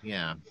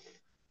 Yeah.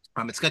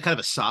 It's got kind of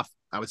a soft,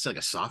 I would say like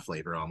a soft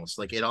flavor almost.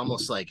 Like it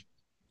almost like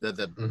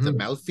the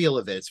mouthfeel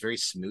of it, it's very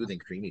smooth and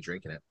creamy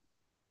drinking it.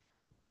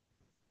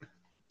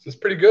 It's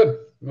pretty good.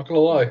 I'm not gonna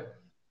lie.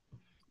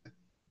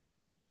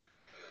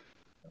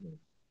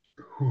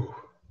 Whew.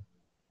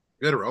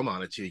 Good aroma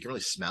on it too. You can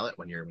really smell it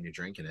when you're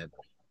drinking it.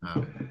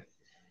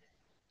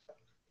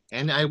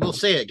 And I will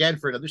say again,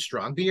 for another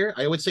strong beer,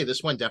 I would say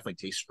this one definitely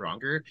tastes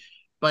stronger,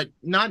 but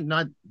not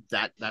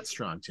that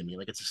strong to me.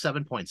 Like it's a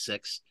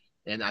 7.6.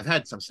 And I've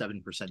had some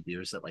 7%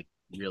 beers that like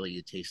really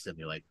you taste them,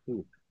 you're like,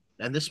 ooh.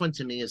 And this one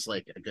to me is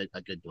like a good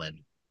blend.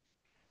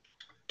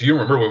 Do you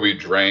remember when we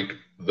drank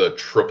the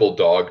Triple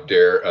Dog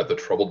Dare at the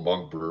Troubled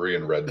Monk Brewery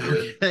in Red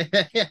Deer?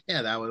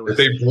 Yeah, that one was.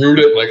 They brewed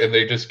it like, and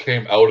they just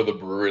came out of the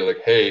brewery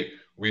like, "Hey,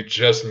 we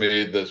just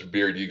made this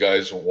beer. Do you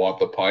guys want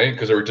the pint?"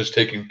 Because they were just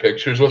taking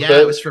pictures with it.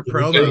 Yeah, it was for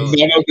promo. And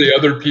none of the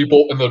other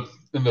people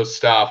in the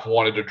staff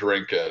wanted to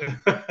drink it.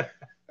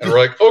 And we're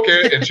like,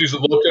 okay. And she's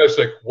looking at us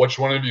like, which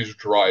one of you's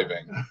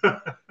driving?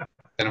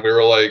 And we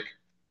were like,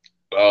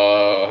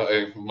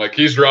 I'm like,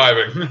 he's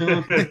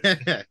driving.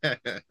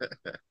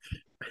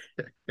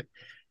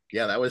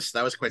 Yeah, that was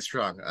quite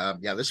strong.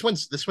 Yeah, this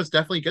one's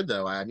definitely good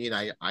though. I mean,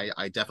 I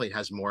definitely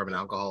has more of an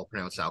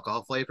pronounced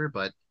alcohol flavor,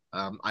 but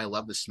I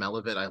love the smell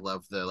of it. I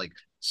love the like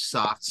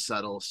soft,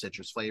 subtle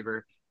citrus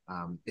flavor.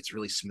 It's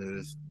really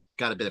smooth,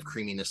 got a bit of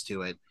creaminess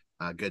to it,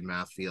 good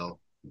mouthfeel.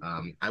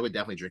 I would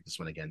definitely drink this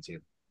one again too.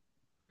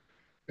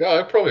 Yeah,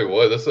 I probably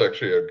would. This is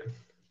actually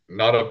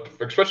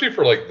especially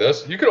for like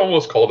this, you could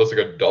almost call this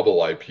like a double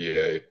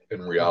IPA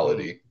in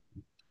reality.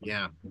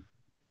 Yeah.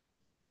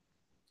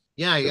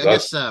 Yeah, I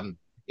guess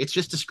it's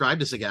just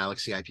described as a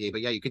Galaxy IPA,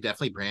 but yeah, you could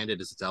definitely brand it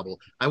as a double.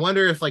 I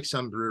wonder if like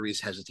some breweries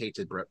hesitate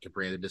to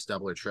brand it as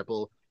double or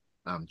triple,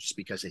 just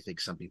because they think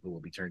some people will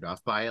be turned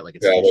off by it. Like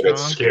it's too strong.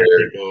 Scared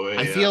people away,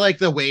 I feel like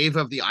the wave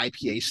of the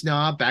IPA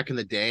snob back in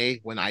the day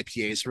when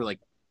IPAs were like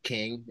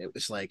king, it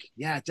was like,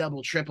 yeah,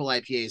 double, triple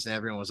IPAs, and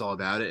everyone was all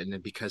about it. And then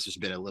because there's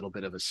been a little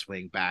bit of a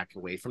swing back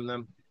away from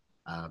them,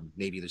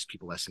 maybe there's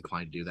people less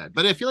inclined to do that.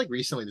 But I feel like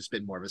recently there's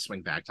been more of a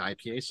swing back to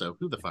IPA, so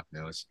who the fuck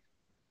knows?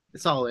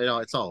 It's all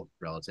it's all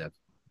relative.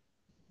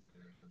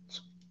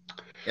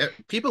 Yeah,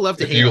 people love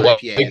to hate on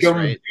IPAs, them,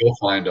 right? you'll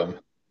find them.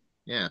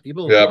 Yeah,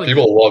 people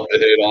love to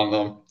hate on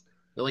them.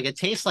 They're like, it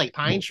tastes like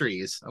pine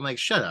trees. I'm like,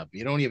 shut up!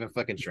 You don't even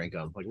fucking drink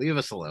them. Like, leave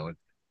us alone.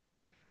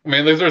 I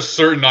mean, there's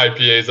certain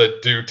IPAs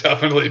that do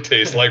definitely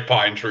taste like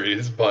pine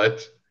trees,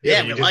 but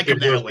yeah, you we just like give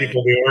them that those way.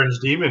 people the orange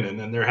demon, and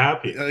then they're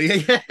happy. Oh,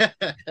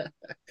 yeah.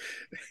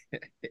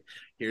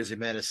 Here's your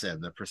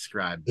medicine, the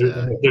prescribed.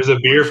 There's a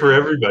beer for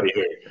everybody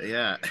here.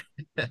 Yeah.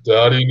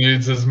 Daddy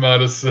needs his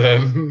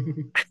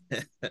medicine.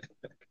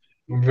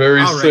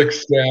 Very All sick, right.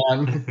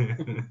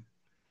 Stan.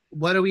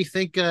 What do we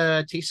think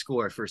taste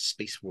score for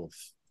Space Wolf?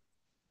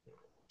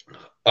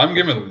 I'm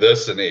giving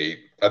this an 8.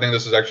 I think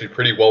this is actually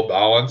pretty well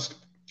balanced.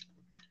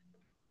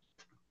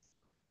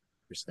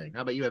 Interesting.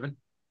 How about you, Evan?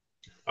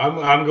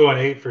 I'm going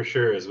 8 for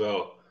sure as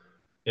well.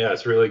 Yeah,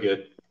 it's really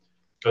good.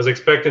 I was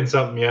expecting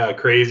something,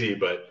 crazy,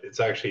 but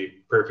it's actually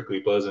perfectly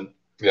pleasant.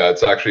 Yeah,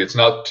 it's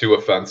not too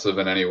offensive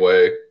in any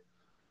way.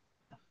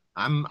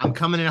 I'm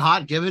coming in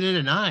hot, giving it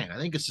a 9. I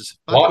think this is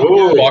What fucking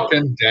good.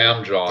 fucking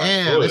damn, John.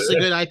 Damn, Holy this is a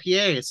good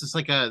IPA. It's just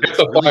like Get it's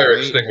the really fire great.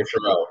 extinguisher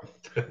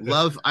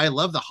out. I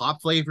love the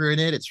hop flavor in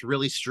it. It's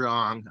really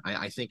strong.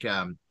 I think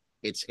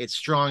it's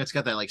strong. It's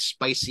got that like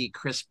spicy,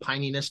 crisp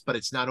pininess, but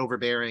it's not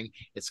overbearing.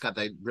 It's got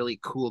that really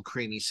cool,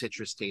 creamy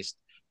citrus taste.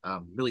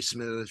 Really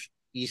smooth,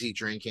 easy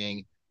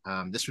drinking.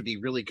 This would be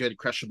really good,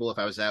 crushable if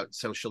I was out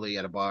socially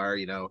at a bar,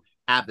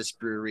 at this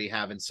brewery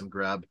having some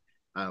grub.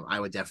 I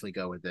would definitely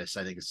go with this.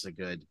 I think it's a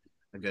good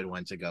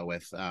one to go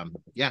with.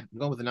 Yeah, I'm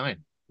going with a 9.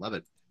 Love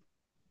it.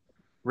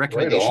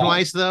 Recommendation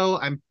wise, though,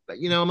 I'm a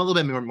little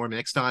bit more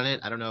mixed on it.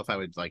 I don't know if I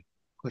would like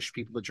push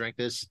people to drink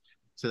this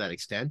to that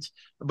extent,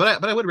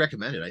 but I would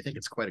recommend it. I think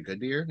it's quite a good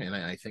beer, and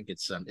I think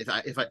it's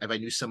if I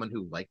knew someone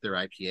who liked their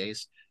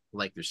IPAs,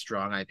 like their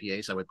strong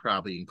IPAs, I would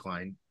probably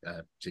incline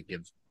to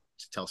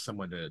tell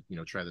someone to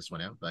try this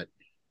one out. But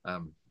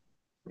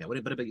yeah, what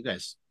about you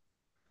guys?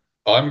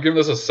 I'm giving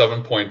this a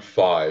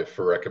 7.5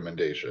 for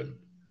recommendation.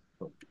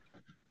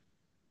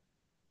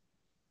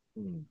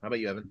 How about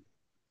you, Evan?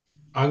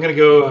 I'm gonna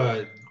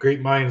go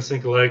great minds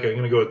think alike. I'm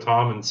gonna go with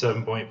Tom and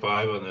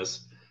 7.5 on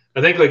this.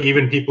 I think like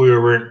even people who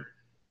weren't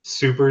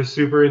super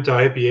into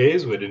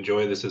IPAs would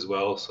enjoy this as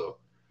well. So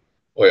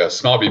oh yeah,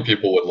 snobby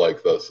people would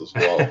like this as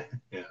well.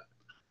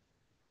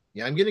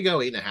 Yeah, I'm gonna go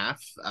 8.5.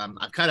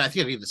 I think I've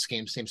given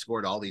the same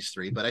score to all these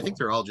three, but I think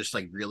they're all just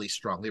like really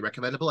strongly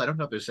recommendable. I don't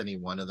know if there's any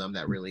one of them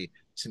that really,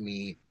 to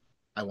me,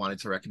 I wanted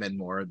to recommend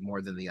more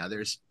than the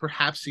others.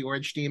 Perhaps the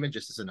Orange Demon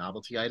just as a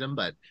novelty item,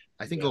 but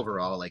I think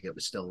overall, like it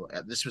was still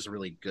this was a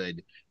really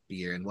good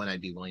beer and one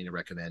I'd be willing to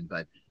recommend.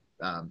 But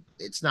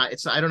it's not.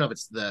 I don't know if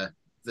it's the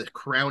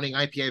crowning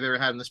IPA I've ever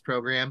had in this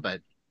program,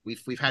 but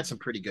we've had some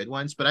pretty good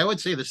ones. But I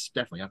would say this is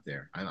definitely up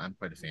there. I'm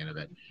quite a fan of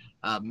it.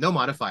 No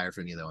modifier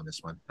for me though on this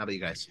one. How about you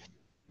guys?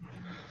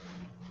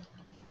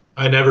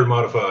 I never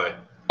modify.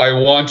 I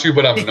want to,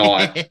 but I'm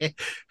not.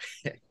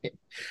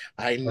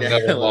 I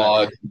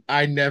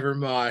never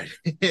mod.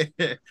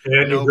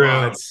 No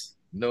mods.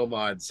 No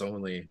mods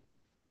only.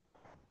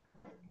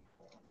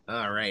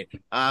 All right.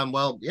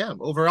 Well, yeah.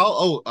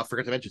 Overall, I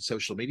forgot to mention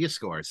social media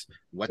scores.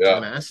 What do the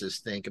masses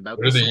think about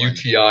what this do the one?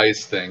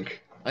 UTIs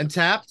think?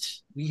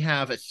 Untapped, we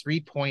have a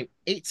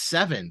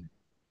 3.87.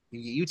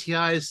 The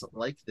UTIs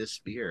like this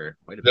beer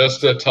quite a bit.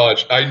 Just a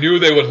touch. I knew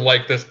they would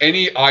like this.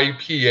 Any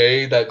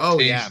IPA that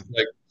tastes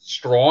like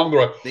strong,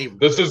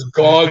 this is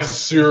God's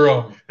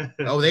serum.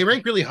 They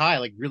rank really high.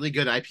 Like really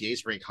good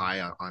IPAs rank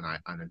high on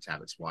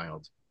Untapped. It's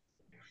wild.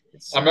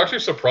 I'm actually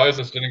surprised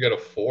this didn't get a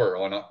 4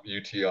 on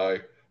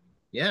UTI.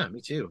 Yeah,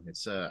 me too.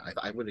 It's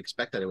I would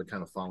expect that it would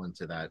kind of fall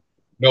into that.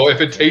 No,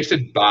 if it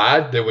tasted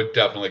bad, they would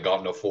definitely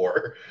gotten a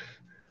 4.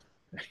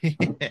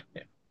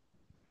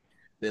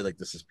 They're like,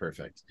 this is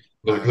perfect.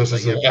 This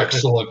is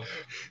excellent.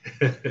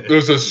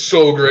 This is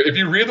so great. If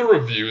you read the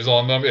reviews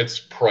on them, it's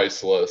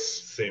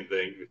priceless. Same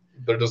thing.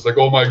 They're just like,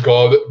 oh my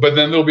God. But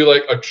then there'll be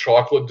like a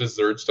chocolate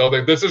dessert stuff.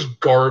 Like, this is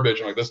garbage.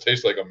 I'm like, this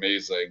tastes like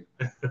amazing.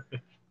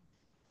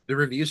 The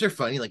reviews are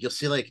funny. Like, you'll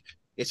see, like,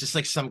 it's just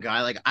like some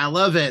guy, like, I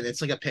love it.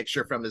 It's like a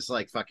picture from his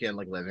like fucking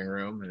like living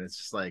room. And it's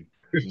just like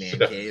man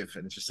cave.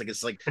 And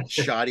it's like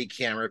shoddy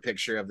camera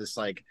picture of this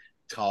like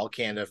tall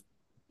can of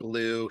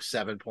blue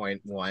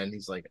 7.1.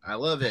 He's like, I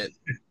love it.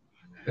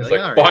 It's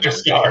like 5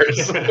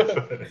 stars.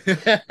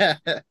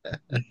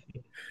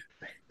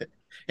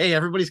 Hey,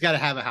 everybody's got to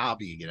have a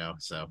hobby,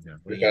 So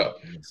what do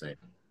you say?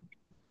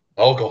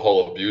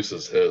 Alcohol abuse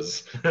is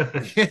his.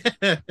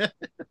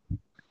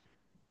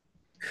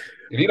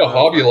 You need a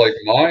hobby like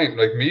mine,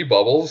 like me,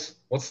 Bubbles.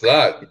 What's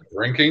that?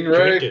 Drinking,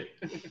 right?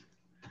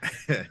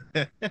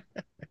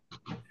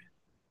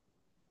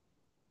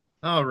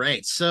 All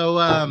right. So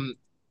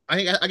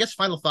I guess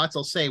final thoughts.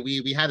 I'll say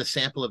we had a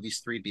sample of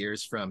these 3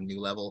 beers from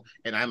New Level,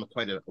 and I'm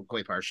quite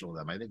partial to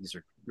them. I think these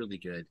are really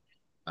good,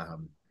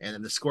 and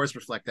then the scores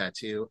reflect that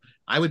too.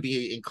 I would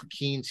be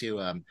keen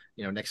to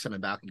next time I'm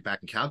back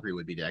in Calgary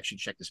would be to actually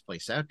check this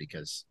place out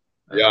because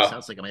it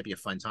sounds like it might be a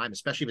fun time,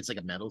 especially if it's like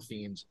a metal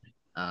themed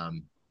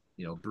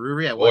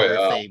brewery. I wonder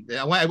if they.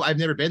 I've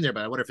never been there,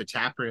 but I wonder if the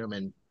tap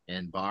room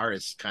and bar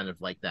is kind of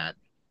like that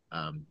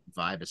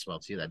vibe as well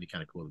too. That'd be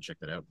kind of cool to check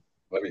that out.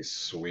 That'd be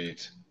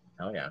sweet.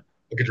 Oh yeah.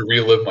 I get to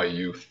relive my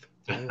youth.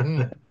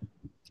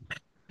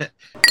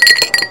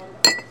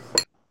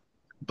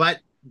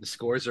 But the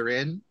scores are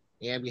in,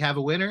 and we have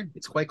a winner.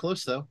 It's quite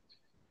close, though.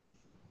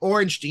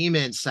 Orange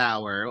Demon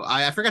Sour.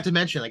 I forgot to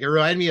mention, like, it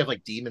reminded me of,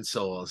 like, Demon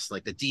Souls.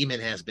 Like, the demon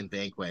has been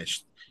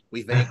vanquished.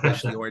 We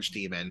vanquished the Orange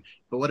Demon.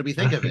 But what do we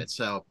think of it?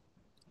 So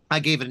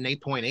I gave it an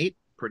 8.8,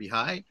 pretty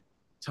high.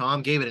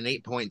 Tom gave it an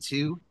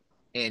 8.2.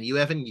 And you,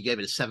 Evan, you gave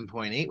it a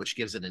 7.8, which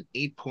gives it an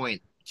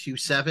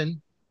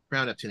 8.27,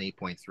 round up to an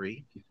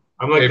 8.3.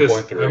 I'm like this.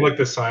 I'm like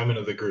the Simon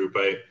of the group.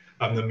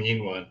 I'm the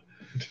mean one.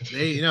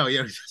 We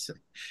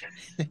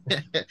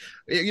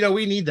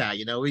need that.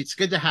 It's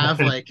good to have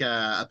like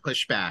a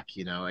pushback.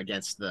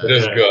 Against the. It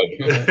is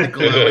good. The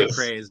glowing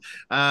praise.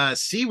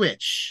 Sea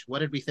Witch. What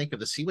did we think of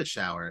the Sea Witch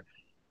Sour?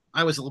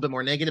 I was a little bit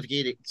more negative.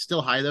 Gave it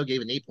still high though.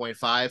 Gave an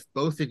 8.5.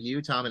 Both of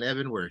you, Tom and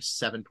Evan, were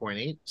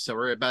 7.8. So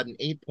we're about an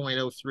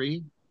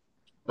 8.03.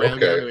 Round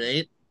down Okay. to an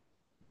 8.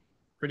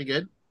 Pretty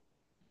good.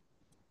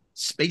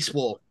 Space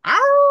Wolf.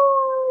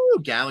 Ow!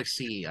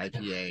 Galaxy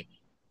IPA.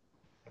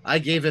 I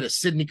gave it a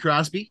Sidney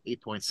Crosby,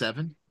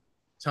 8.7.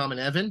 Tom and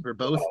Evan were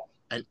both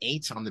an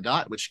 8 on the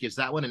dot, which gives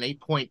that one an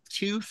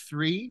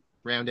 8.23.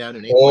 Round down to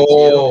an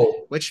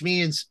 8.2, which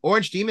means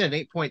Orange Demon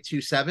at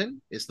 8.27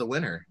 is the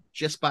winner.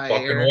 Just by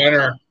Fucking air.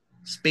 winner.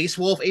 Space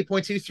Wolf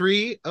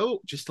 8.23. Oh,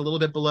 just a little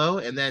bit below,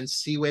 and then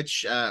Sea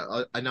Witch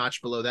a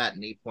notch below that,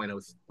 an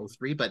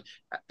 8.03. But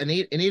an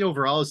eight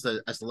overall is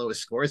the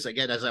lowest scores.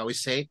 Again, as I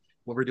always say,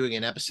 when we're doing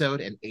an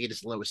episode and 8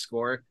 is the lowest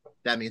score,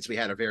 that means we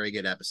had a very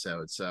good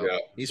episode. So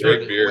these were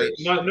beers.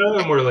 None of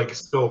them were like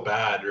so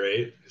bad,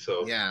 right?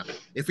 So yeah,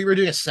 if we were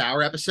doing a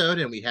sour episode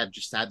and we had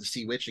just had the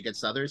Sea Witch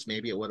against others,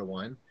 maybe it would have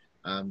won.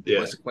 It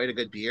was quite a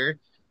good beer.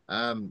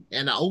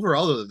 And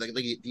overall,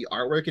 the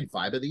artwork and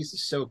vibe of these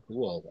is so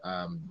cool.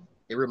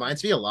 It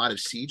reminds me a lot of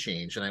Sea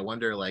Change, and I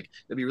wonder, like,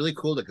 it'd be really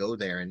cool to go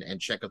there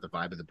and check out the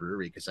vibe of the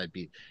brewery, because I'd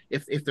be,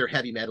 if they're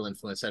heavy metal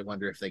influence, I'd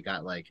wonder if they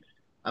got like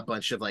a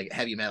bunch of like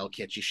heavy metal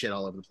kitschy shit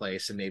all over the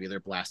place, and maybe they're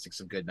blasting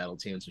some good metal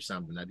tunes or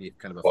something. That'd be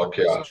kind of a fun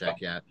place to check.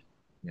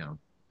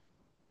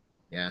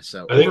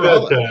 So I think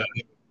that.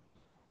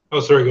 Oh,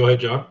 sorry. Go ahead,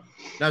 John.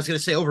 I was going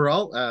to say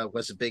overall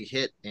was a big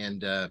hit,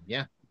 and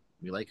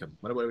we like them.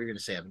 What were you going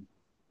to say, Evan?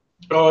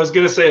 Oh, I was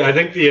gonna say, I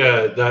think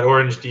the that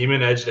Orange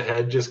Demon edged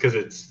ahead just because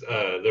it's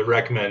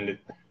the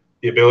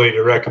ability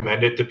to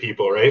recommend it to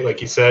people, right?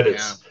 Like you said,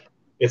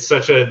 it's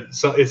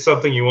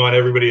something you want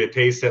everybody to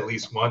taste at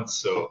least once.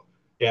 So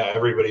yeah,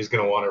 everybody's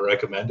gonna want to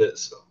recommend it.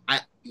 So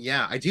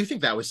I do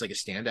think that was like a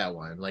standout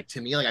one. Like,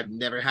 to me, like, I've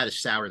never had a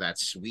sour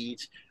that's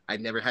sweet.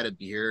 I'd never had a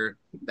beer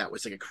that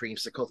was like a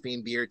creamsicle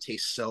themed beer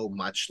tastes so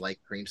much like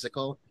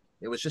creamsicle.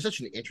 It was just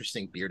such an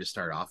interesting beer to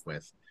start off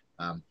with.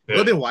 A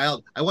little bit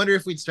wild. I wonder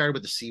if we'd started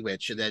with the Sea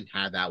Witch and then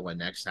had that one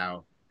next,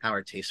 how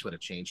our taste would have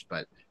changed.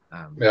 But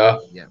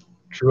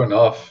true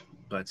enough.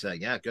 But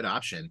good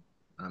option.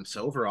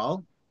 So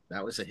overall,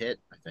 that was a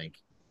hit. I think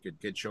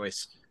good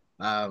choice.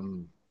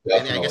 And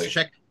I guess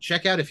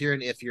check out if you're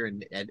in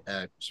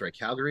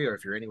Calgary, or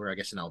if you're anywhere, I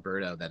guess, in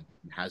Alberta that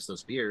has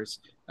those beers.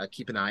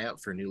 Keep an eye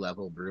out for New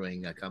Level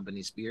Brewing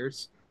Company's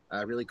beers.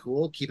 Really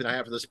cool. Keep an eye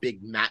out for those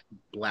big matte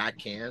black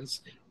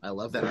cans. I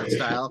love that art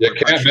style. You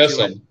can't miss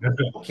them.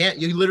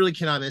 You literally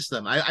cannot miss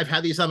them. I've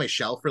had these on my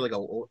shelf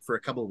for a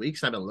couple of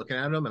weeks. I've been looking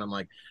at them, and I'm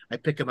like, I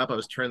pick them up. I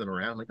was turning them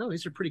around. I'm like, oh,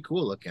 these are pretty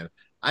cool looking.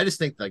 I just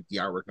think like the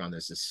artwork on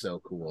this is so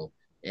cool,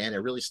 and it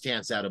really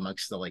stands out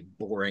amongst the like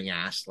boring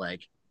ass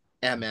like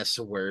MS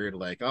Word.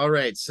 Like, all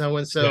right, so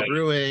and so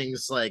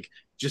Brewing's like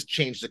just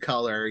change the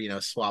color,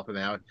 swap them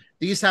out.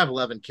 These have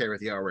 11 care with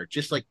the artwork.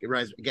 Just like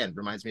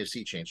reminds me of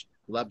Sea Change.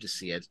 Love to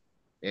see it.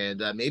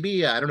 And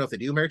maybe I don't know if they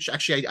do merch.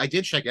 Actually, I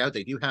did check out.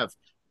 They do have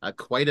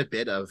quite a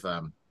bit of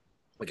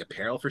like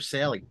apparel for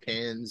sale, like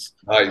pins,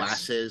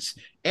 glasses,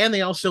 and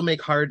they also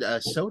make hard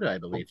soda, I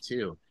believe,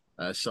 too.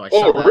 So I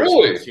saw that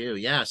really? as well, too.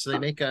 Yeah, so they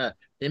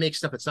make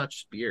stuff that's not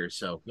just beer.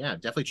 So yeah,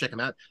 definitely check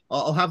them out.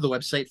 I'll have the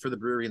website for the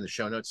brewery in the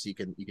show notes, so you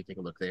can take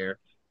a look there.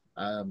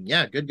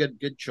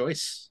 Good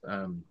choice.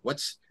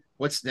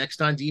 What's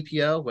next on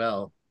DPO?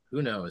 Well,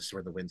 who knows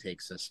where the wind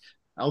takes us.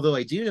 Although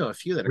I do know a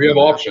few that we have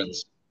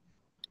options.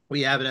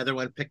 We have another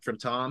one picked from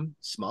Tom,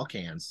 small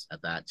cans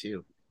at that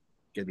too.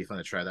 Gonna be fun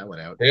to try that one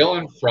out.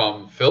 Hailing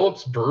from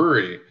Phillips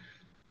Brewery.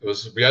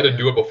 We had to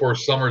do it before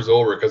summer's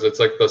over because it's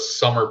like the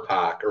summer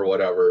pack or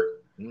whatever.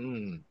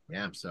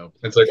 So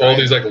it's like all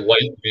these like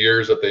light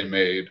beers that they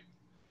made.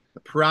 The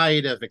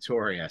pride of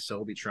Victoria. So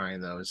we'll be trying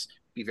those.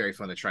 Be very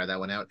fun to try that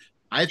one out.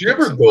 Did you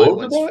ever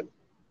go to that?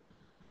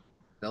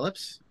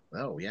 Phillips?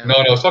 Oh yeah. No,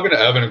 I was talking to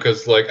Evan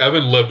because like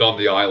Evan lived on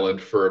the island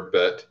for a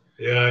bit.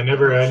 Yeah, I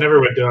never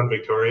went down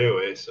Victoria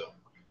way, so.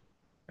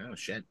 Oh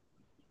shit.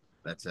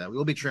 But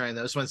we'll be trying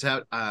those ones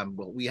out.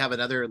 We have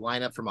another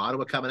lineup from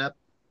Ottawa coming up.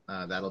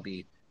 That'll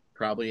be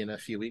probably in a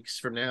few weeks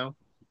from now.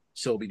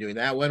 So we'll be doing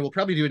that one. We'll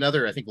probably do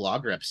another, I think,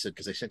 lager episode,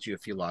 because I sent you a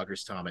few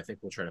lagers, Tom. I think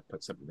we'll try to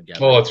put something together.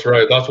 Oh, that's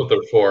right. That's what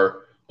they're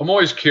for. I'm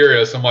always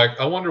curious. I'm like,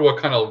 I wonder what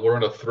kind of we're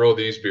going to throw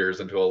these beers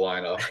into a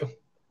lineup.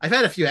 I've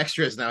had a few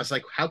extras, and I was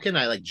like, how can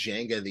I like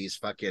Jenga these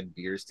fucking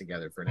beers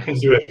together for an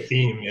episode? Do a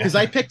theme, yeah. Because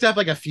I picked up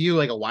like a few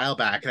like a while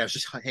back, and I was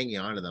just hanging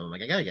on to them. I'm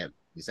like, I gotta get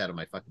these out of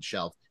my fucking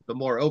shelf. But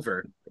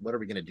moreover, what are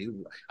we gonna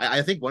do?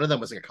 I think one of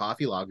them was like a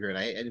coffee lager, and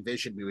I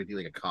envisioned we would do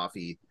like a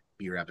coffee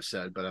beer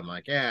episode. But I'm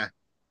like,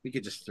 we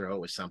could just throw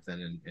it with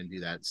something and do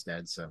that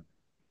instead. So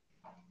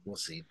we'll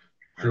see.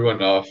 True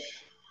enough.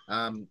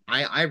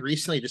 I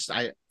recently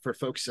for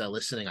folks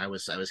listening, I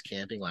was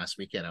camping last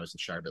weekend. I was in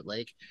Charlotte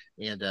Lake,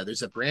 and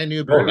there's a brand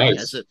new brewery.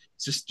 Nice.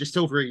 It's just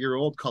over a year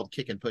old, called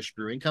Kick and Push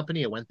Brewing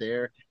Company. I went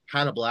there,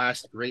 had a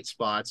blast, great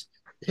spots,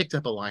 picked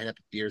up a lineup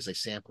of beers I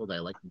sampled. I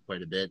liked them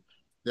quite a bit.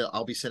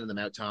 I'll be sending them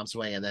out Tom's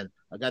way, and then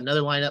I got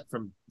another lineup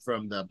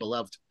from the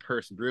beloved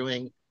Perth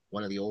Brewing,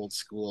 one of the old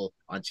school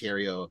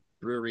Ontario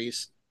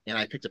breweries. And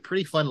I picked a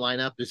pretty fun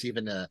lineup. There's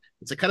even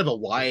it's a kind of a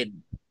wide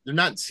they're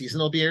not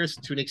seasonal beers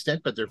to an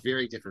extent, but they're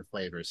very different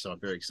flavors. So I'm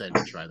very excited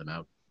to try them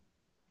out.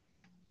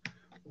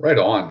 Right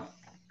on.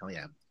 Oh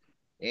yeah.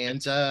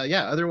 And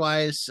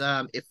otherwise,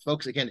 if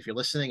folks, again, if you're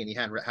listening and you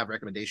have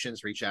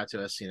recommendations, reach out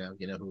to us. You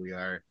know who we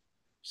are.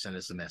 Send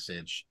us a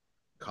message.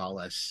 Call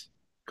us.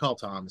 Call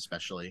Tom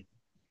especially.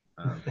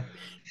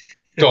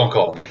 Don't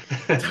call me.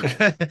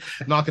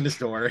 Knock on his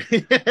door.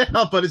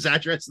 I'll put his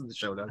address in the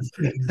show notes.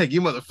 Like,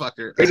 you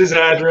motherfucker. Here's his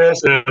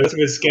address. What's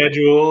his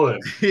schedule?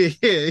 And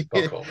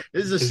Don't call me.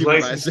 This is a his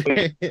supervisor.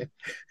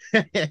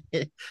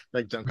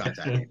 Like, don't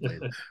contact me,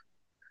 please.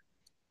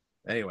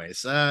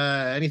 Anyways,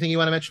 anything you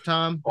want to mention,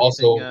 Tom?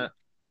 Also, Anything,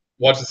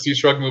 watch the Sea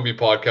Shrug Movie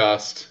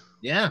podcast.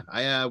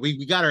 yeah,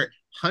 we got our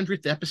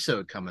 100th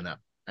episode coming up,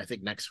 I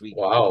think, next week.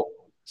 Wow.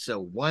 So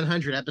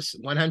 100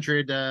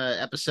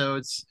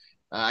 episodes.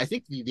 I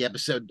think the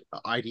episode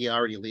idea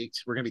already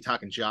leaked. We're gonna be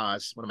talking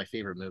Jaws, one of my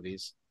favorite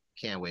movies.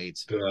 Can't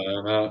wait.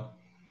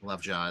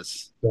 Love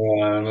Jaws.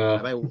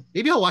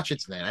 Maybe I'll watch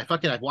it tonight.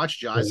 I've watched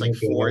Jaws like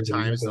 4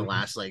 times in the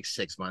last like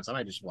 6 months. I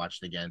might just watch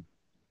it again.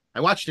 I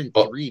watched it in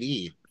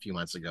 3D a few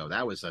months ago.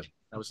 That was a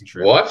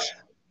trip. What?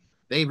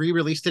 They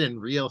re-released it in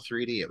real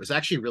 3D. It was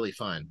actually really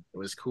fun. It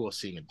was cool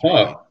seeing it in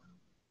 3D. Huh.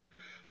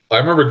 I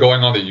remember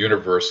going on the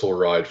Universal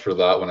ride for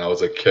that when I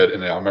was a kid,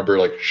 and I remember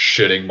like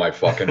shitting my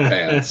fucking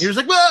pants. He was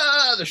like,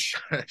 "Whoa!" The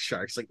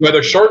shark's like, yeah,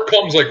 the shark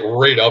comes like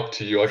right up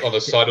to you, like on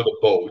the side of the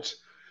boat,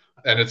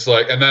 and it's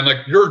like, and then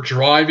like you're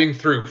driving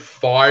through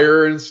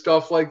fire and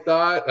stuff like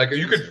that. Like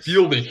you could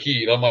feel the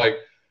heat. I'm like,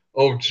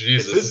 oh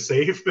Jesus, is this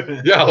safe?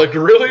 Yeah, like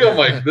really? I'm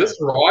like, this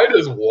ride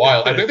is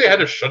wild. I think they had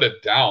to shut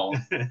it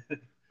down.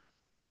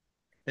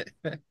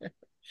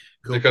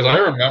 Because I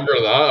remember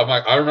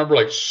that. I remember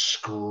like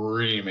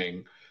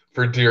screaming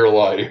for dear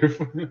life.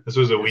 This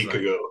was a week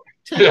ago.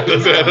 Yeah,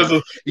 this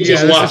was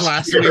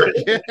last year.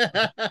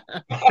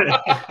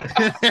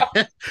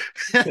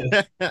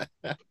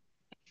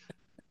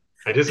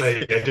 I just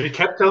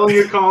kept telling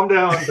you, calm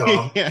down,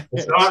 Tom.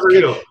 It's not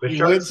real.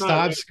 You would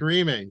stop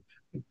screaming.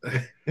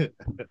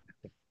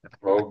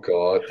 Oh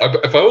God!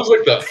 If I was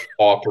like the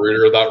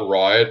operator of that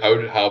ride, I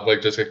would have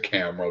like just a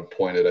camera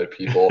pointed at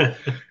people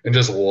and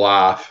just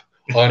laugh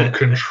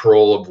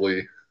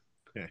uncontrollably.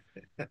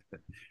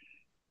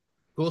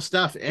 Cool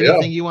stuff.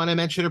 Anything you want to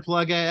mention or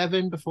plug,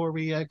 Evan, before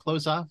we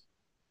close off?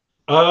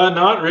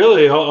 Not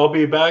really. I'll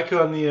be back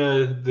on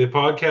the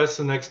podcast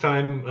the next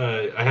time.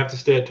 I have to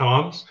stay at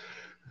Tom's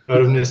out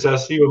of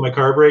necessity when my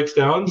car breaks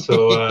down.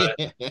 So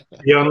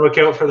be on the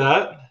lookout for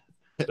that.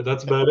 But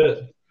that's about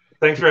it.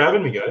 Thanks for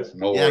having me, guys.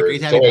 No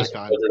worries. It's always a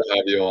pleasure to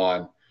have you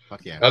on.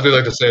 Fuck yeah. As we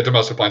like to say at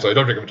Domestic Pints, I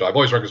don't drink and drive.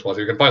 Always drink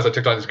responsibly. You can find us at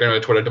TikTok, Instagram,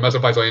 and Twitter.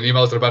 Domestic Pints, and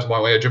email us at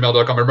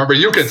domesticpintsaway@gmail.com. Remember,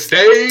 you can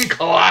stay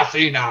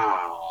classy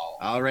now.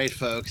 All right,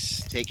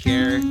 folks. Take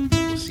care.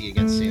 We'll see you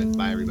again soon.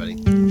 Bye, everybody.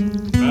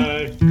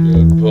 Bye.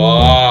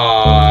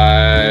 Goodbye.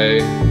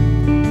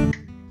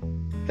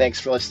 Thanks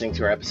for listening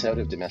to our episode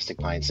of Domestic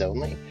Pints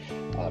Only.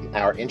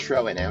 Our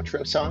intro and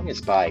outro song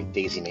is by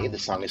Daisy May. The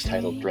song is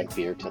titled Drink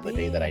Beer Till the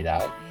Day That I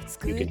Die.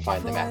 You can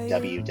find them at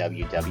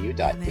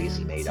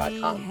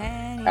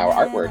www.daisymay.com. Our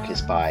artwork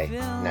is by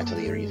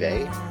Natalie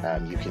Rivet.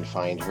 You can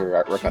find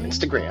her artwork on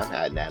Instagram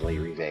at Natalie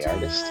Rivet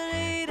Artist,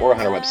 or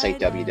on our website,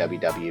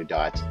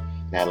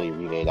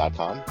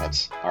 www.natalierivet.com.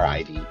 That's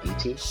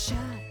RIVET.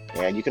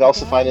 And you can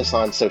also find us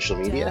on social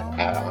media.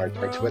 Our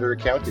Twitter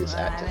account is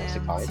at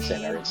Domestic Pints,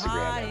 and our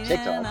Instagram and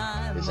TikTok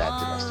is at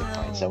Domestic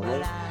Pints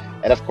Only.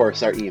 And of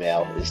course, our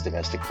email is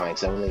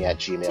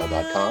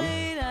domesticpintsonly@gmail.com.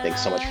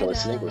 Thanks so much for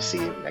listening. We'll see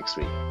you next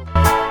week.